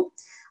problem at all.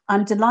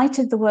 I'm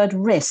delighted the word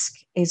risk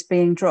is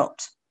being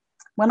dropped.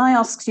 When I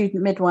ask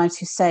student midwives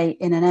who say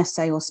in an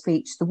essay or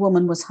speech the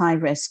woman was high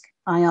risk,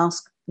 I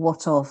ask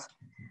what of?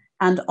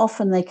 And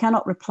often they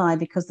cannot reply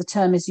because the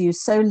term is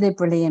used so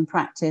liberally in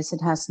practice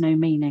it has no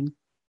meaning.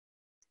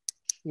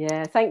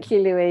 Yeah, thank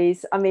you,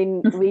 Louise. I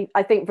mean,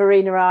 I think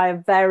Verena and I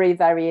are very,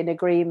 very in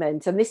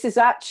agreement. And this is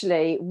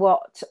actually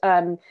what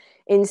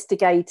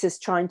instigators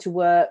trying to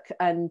work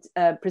and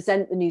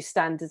present the new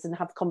standards and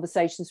have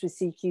conversations with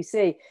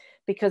CQC,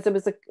 because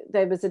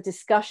there was a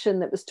discussion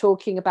that was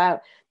talking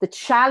about the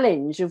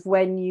challenge of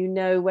when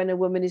a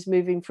woman is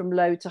moving from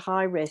low to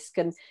high risk,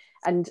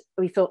 and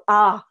we thought,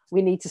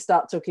 we need to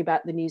start talking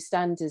about the new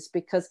standards,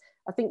 because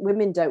I think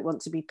women don't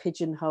want to be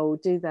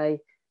pigeonholed, do they?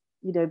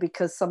 You know,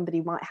 because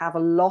somebody might have a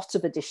lot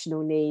of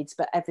additional needs,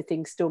 but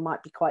everything still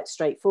might be quite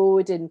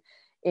straightforward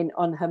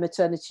on her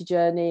maternity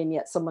journey, and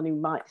yet someone who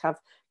might have,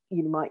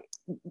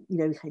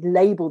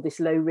 label this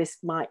low risk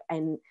might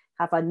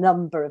have a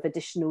number of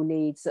additional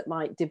needs that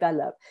might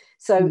develop.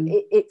 So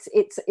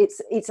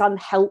it's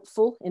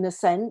unhelpful in a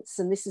sense,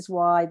 and this is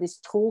why this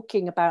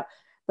talking about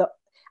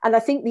and I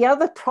think the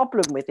other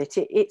problem with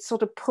it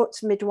sort of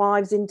puts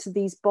midwives into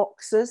these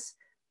boxes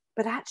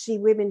but actually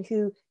women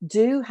who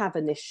do have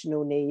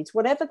additional needs,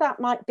 whatever that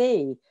might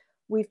be.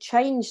 We've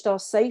changed our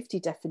safety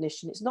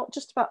definition. It's not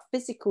just about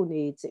physical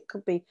needs. It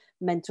could be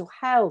mental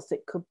health.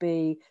 It could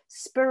be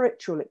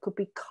spiritual. It could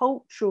be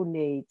cultural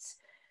needs.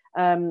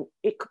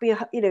 It could be,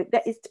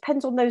 it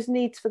depends on those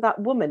needs for that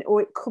woman,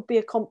 or it could be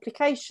a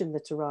complication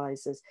that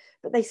arises.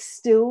 But they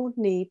still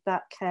need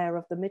that care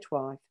of the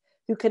midwife,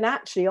 who can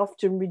actually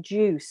often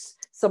reduce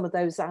some of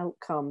those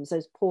outcomes,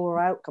 those poorer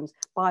outcomes,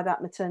 by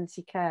that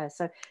maternity care.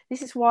 So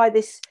this is why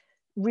this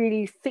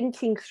really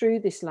thinking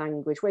through this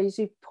language, where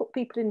you put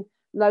people in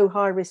low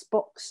high risk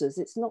boxes,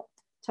 it's not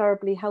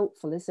terribly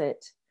helpful, is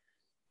it?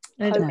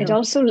 It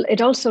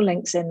also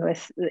links in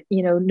with,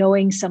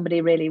 knowing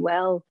somebody really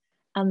well.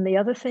 And the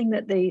other thing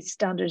that the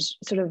standards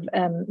sort of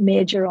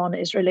major on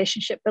is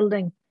relationship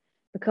building,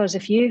 because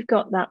if you've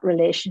got that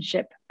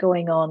relationship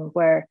going on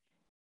where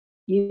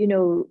you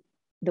know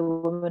the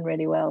woman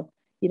really well,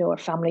 you know her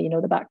family, you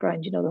know the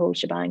background, you know the whole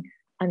shebang,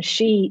 and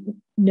she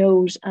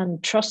knows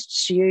and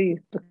trusts you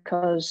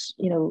because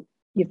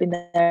you've been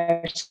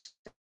there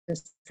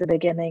since the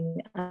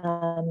beginning,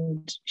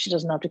 and she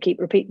doesn't have to keep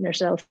repeating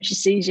herself. She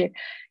sees you,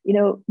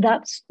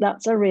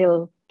 that's a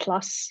real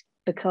plus,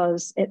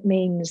 because it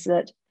means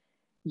that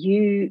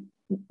you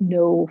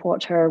know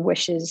what her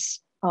wishes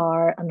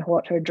are and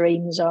what her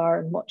dreams are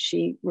and what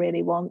she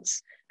really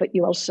wants. But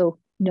you also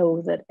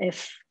know that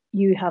if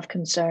you have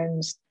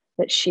concerns,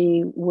 that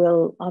she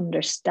will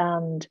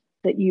understand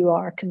that you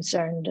are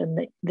concerned, and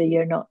that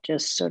you're not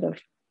just sort of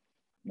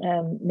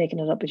making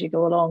it up as you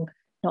go along.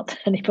 Not that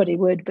anybody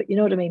would, but you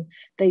know what I mean?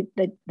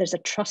 There's a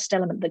trust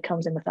element that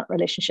comes in with that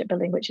relationship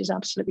building, which is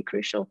absolutely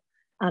crucial.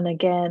 And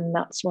again,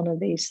 that's one of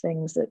these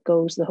things that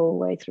goes the whole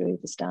way through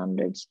the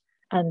standards.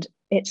 And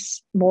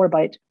it's more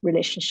about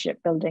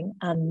relationship building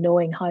and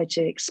knowing how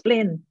to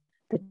explain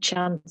the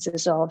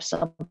chances of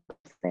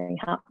something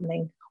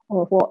happening,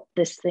 or what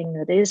this thing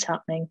that is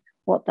happening,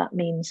 what that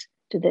means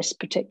to this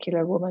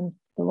particular woman,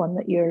 the one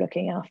that you're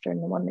looking after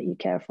and the one that you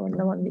care for and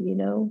the one that you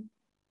know.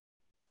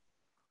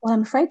 Well,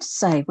 I'm afraid to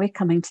say we're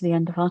coming to the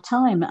end of our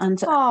time, and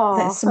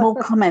there's some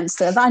more comments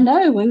that I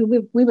know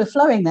we were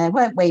flowing there,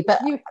 weren't we?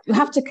 But we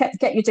have to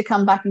get you to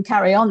come back and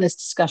carry on this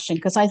discussion,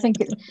 because I think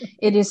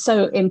it is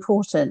so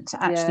important,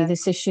 actually,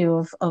 this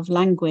issue of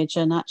language,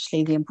 and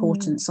actually the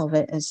importance of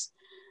it and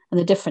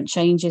the different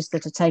changes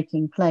that are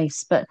taking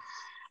place. But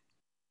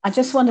I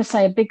just want to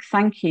say a big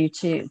thank you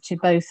to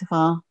both of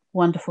our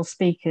wonderful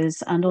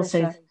speakers, and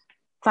also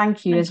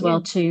thank you as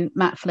well to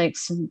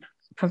Matflix and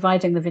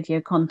providing the video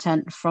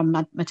content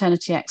from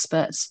maternity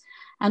experts,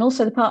 and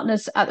also the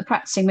partners at the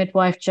Practicing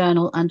Midwife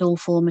Journal and All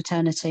for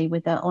Maternity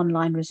with their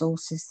online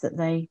resources that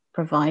they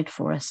provide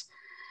for us.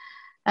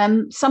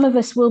 Some of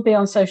us will be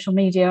on social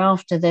media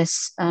after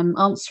this,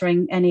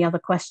 answering any other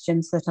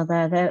questions that are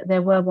there.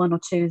 There were one or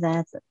two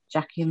there that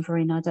Jackie and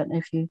Verena, I don't know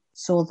if you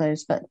saw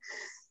those, but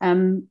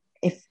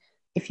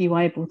if you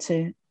were able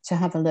to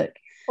have a look.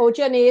 Or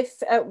Jenny,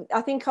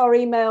 I think our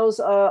emails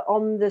are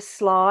on the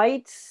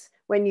slides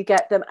when you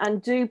get them,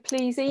 and do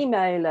please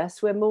email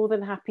us. We're more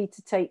than happy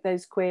to take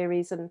those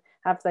queries and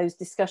have those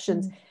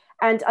discussions.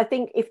 And I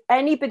think if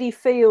anybody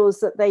feels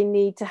that they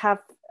need to have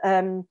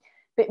a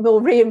bit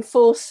more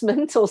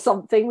reinforcement or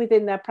something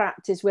within their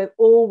practice, we're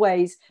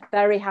always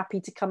very happy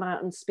to come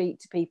out and speak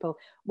to people.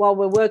 While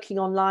we're working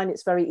online,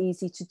 it's very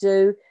easy to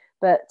do,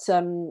 but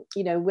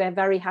we're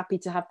very happy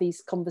to have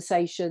these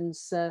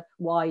conversations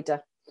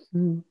wider.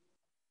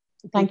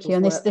 Thank you.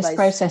 And this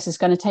process is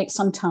going to take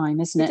some time,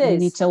 isn't it? We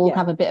need to all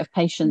have a bit of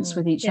patience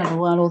with each other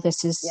while all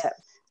this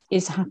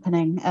is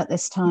happening at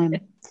this time.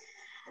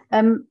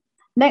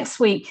 Next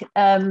week,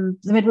 the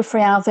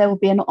Midwifery Hour, there will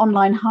be an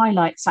online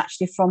highlights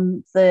actually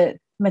from the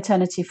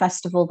Maternity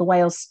Festival, the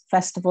Wales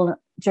Festival,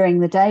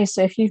 during the day.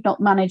 So if you've not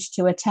managed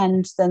to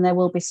attend, then there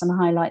will be some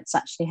highlights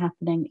actually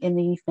happening in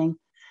the evening.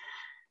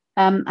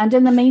 And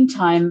in the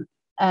meantime,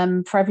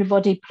 for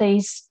everybody,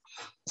 please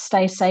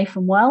stay safe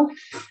and well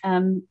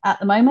at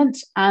the moment,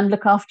 and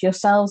look after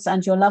yourselves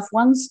and your loved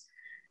ones.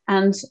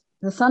 And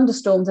the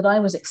thunderstorm that I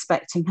was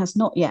expecting has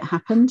not yet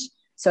happened,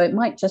 so it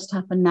might just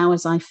happen now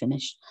as I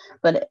finish.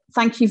 But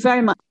thank you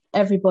very much,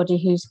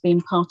 everybody who's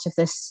been part of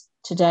this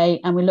today,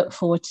 and we look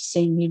forward to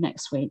seeing you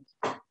next week.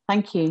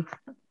 Thank you.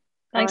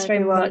 Thanks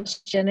very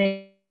much,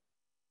 Jenny.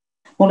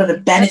 One of the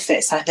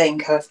benefits, I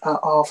think, of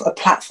a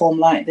platform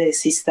like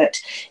this is that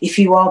if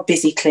you are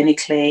busy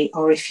clinically,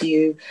 or if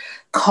you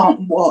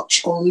can't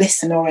watch or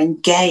listen or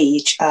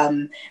engage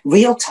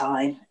real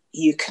time,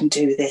 you can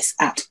do this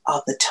at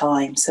other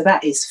times. So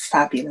that is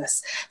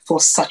fabulous for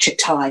such a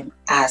time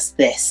as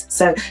this.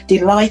 So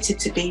delighted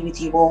to be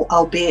with you all,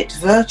 albeit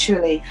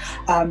virtually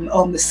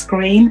on the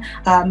screen.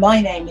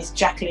 My name is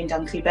Jacqueline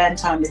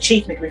Dunkley-Bent. I'm the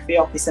Chief Midwifery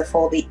Officer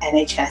for the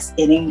NHS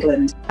in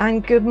England.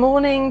 And good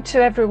morning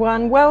to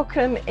everyone.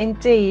 Welcome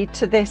indeed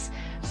to this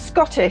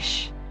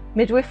Scottish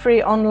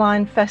Midwifery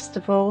Online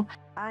Festival.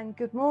 And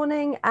good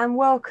morning and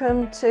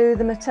welcome to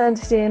the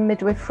Maternity and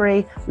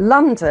Midwifery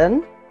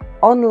London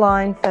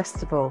Online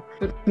Festival.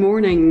 Good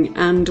morning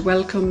and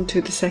welcome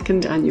to the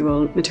second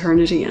annual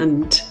Maternity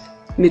and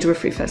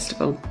Midwifery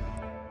Festival.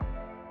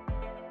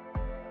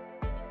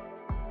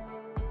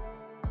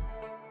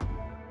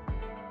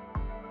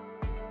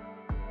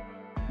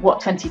 What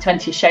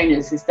 2020 has shown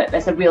us is that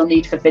there's a real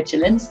need for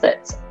vigilance,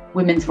 that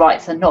women's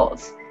rights are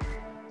not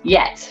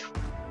yet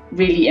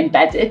really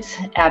embedded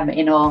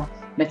in our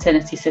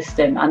maternity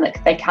system, and that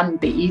they can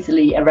be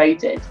easily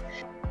eroded.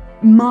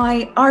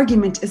 My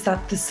argument is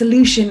that the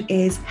solution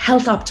is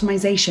health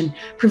optimization.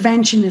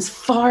 Prevention is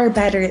far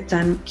better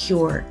than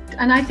cure.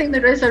 And I think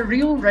there is a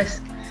real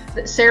risk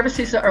that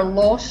services that are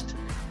lost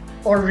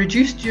or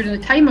reduced during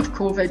the time of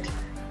COVID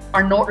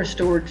are not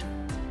restored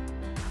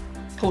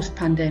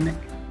post-pandemic.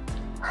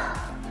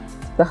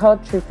 The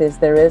hard truth is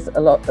there is a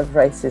lot of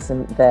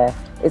racism there.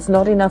 It's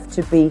not enough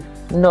to be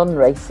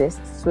non-racist,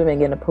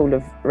 swimming in a pool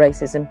of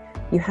racism.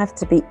 You have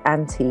to be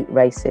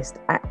anti-racist,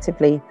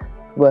 actively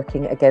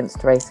working against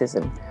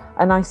racism.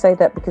 And I say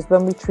that because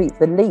when we treat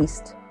the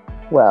least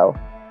well,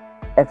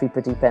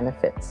 everybody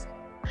benefits.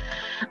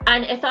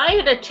 And if I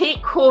had a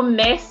take-home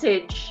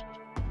message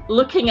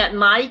looking at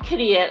my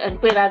career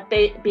and where I've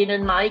been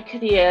in my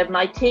career,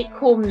 my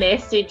take-home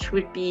message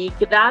would be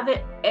grab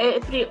it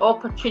every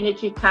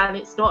opportunity you can.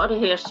 It's not a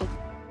rehearsal.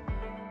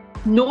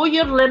 Know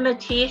your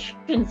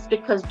limitations,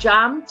 because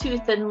jam too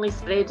thinly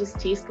spread is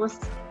tasteless.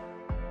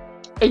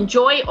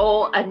 Enjoy it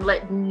all and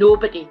let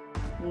nobody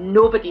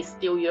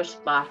steal your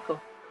sparkle.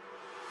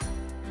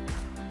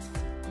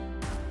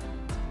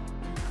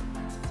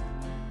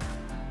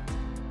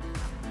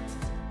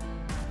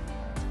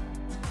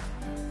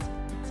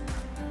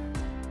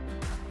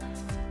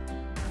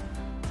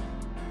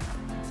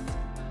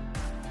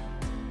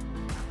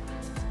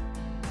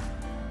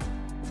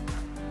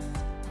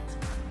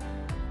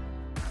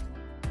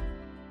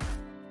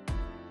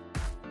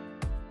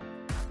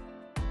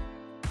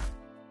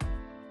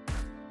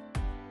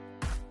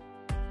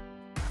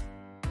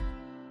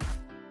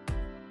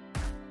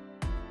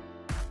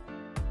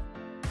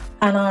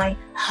 And I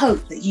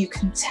hope that you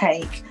can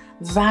take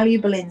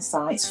valuable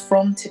insights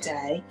from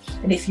today.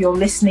 And if you're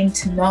listening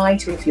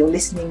tonight, or if you're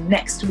listening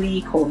next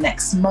week or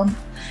next month,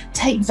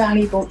 take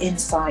valuable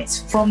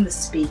insights from the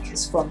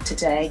speakers from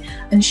today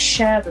and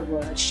share the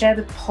word, share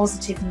the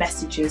positive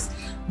messages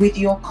with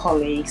your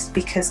colleagues,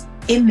 because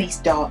in these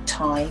dark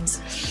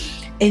times,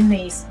 in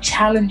these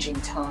challenging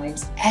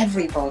times,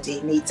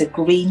 everybody needs a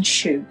green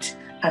shoot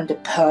and a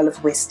pearl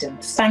of wisdom.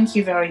 Thank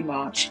you very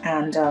much.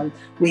 And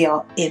we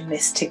are in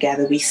this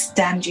together. We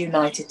stand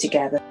united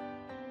together.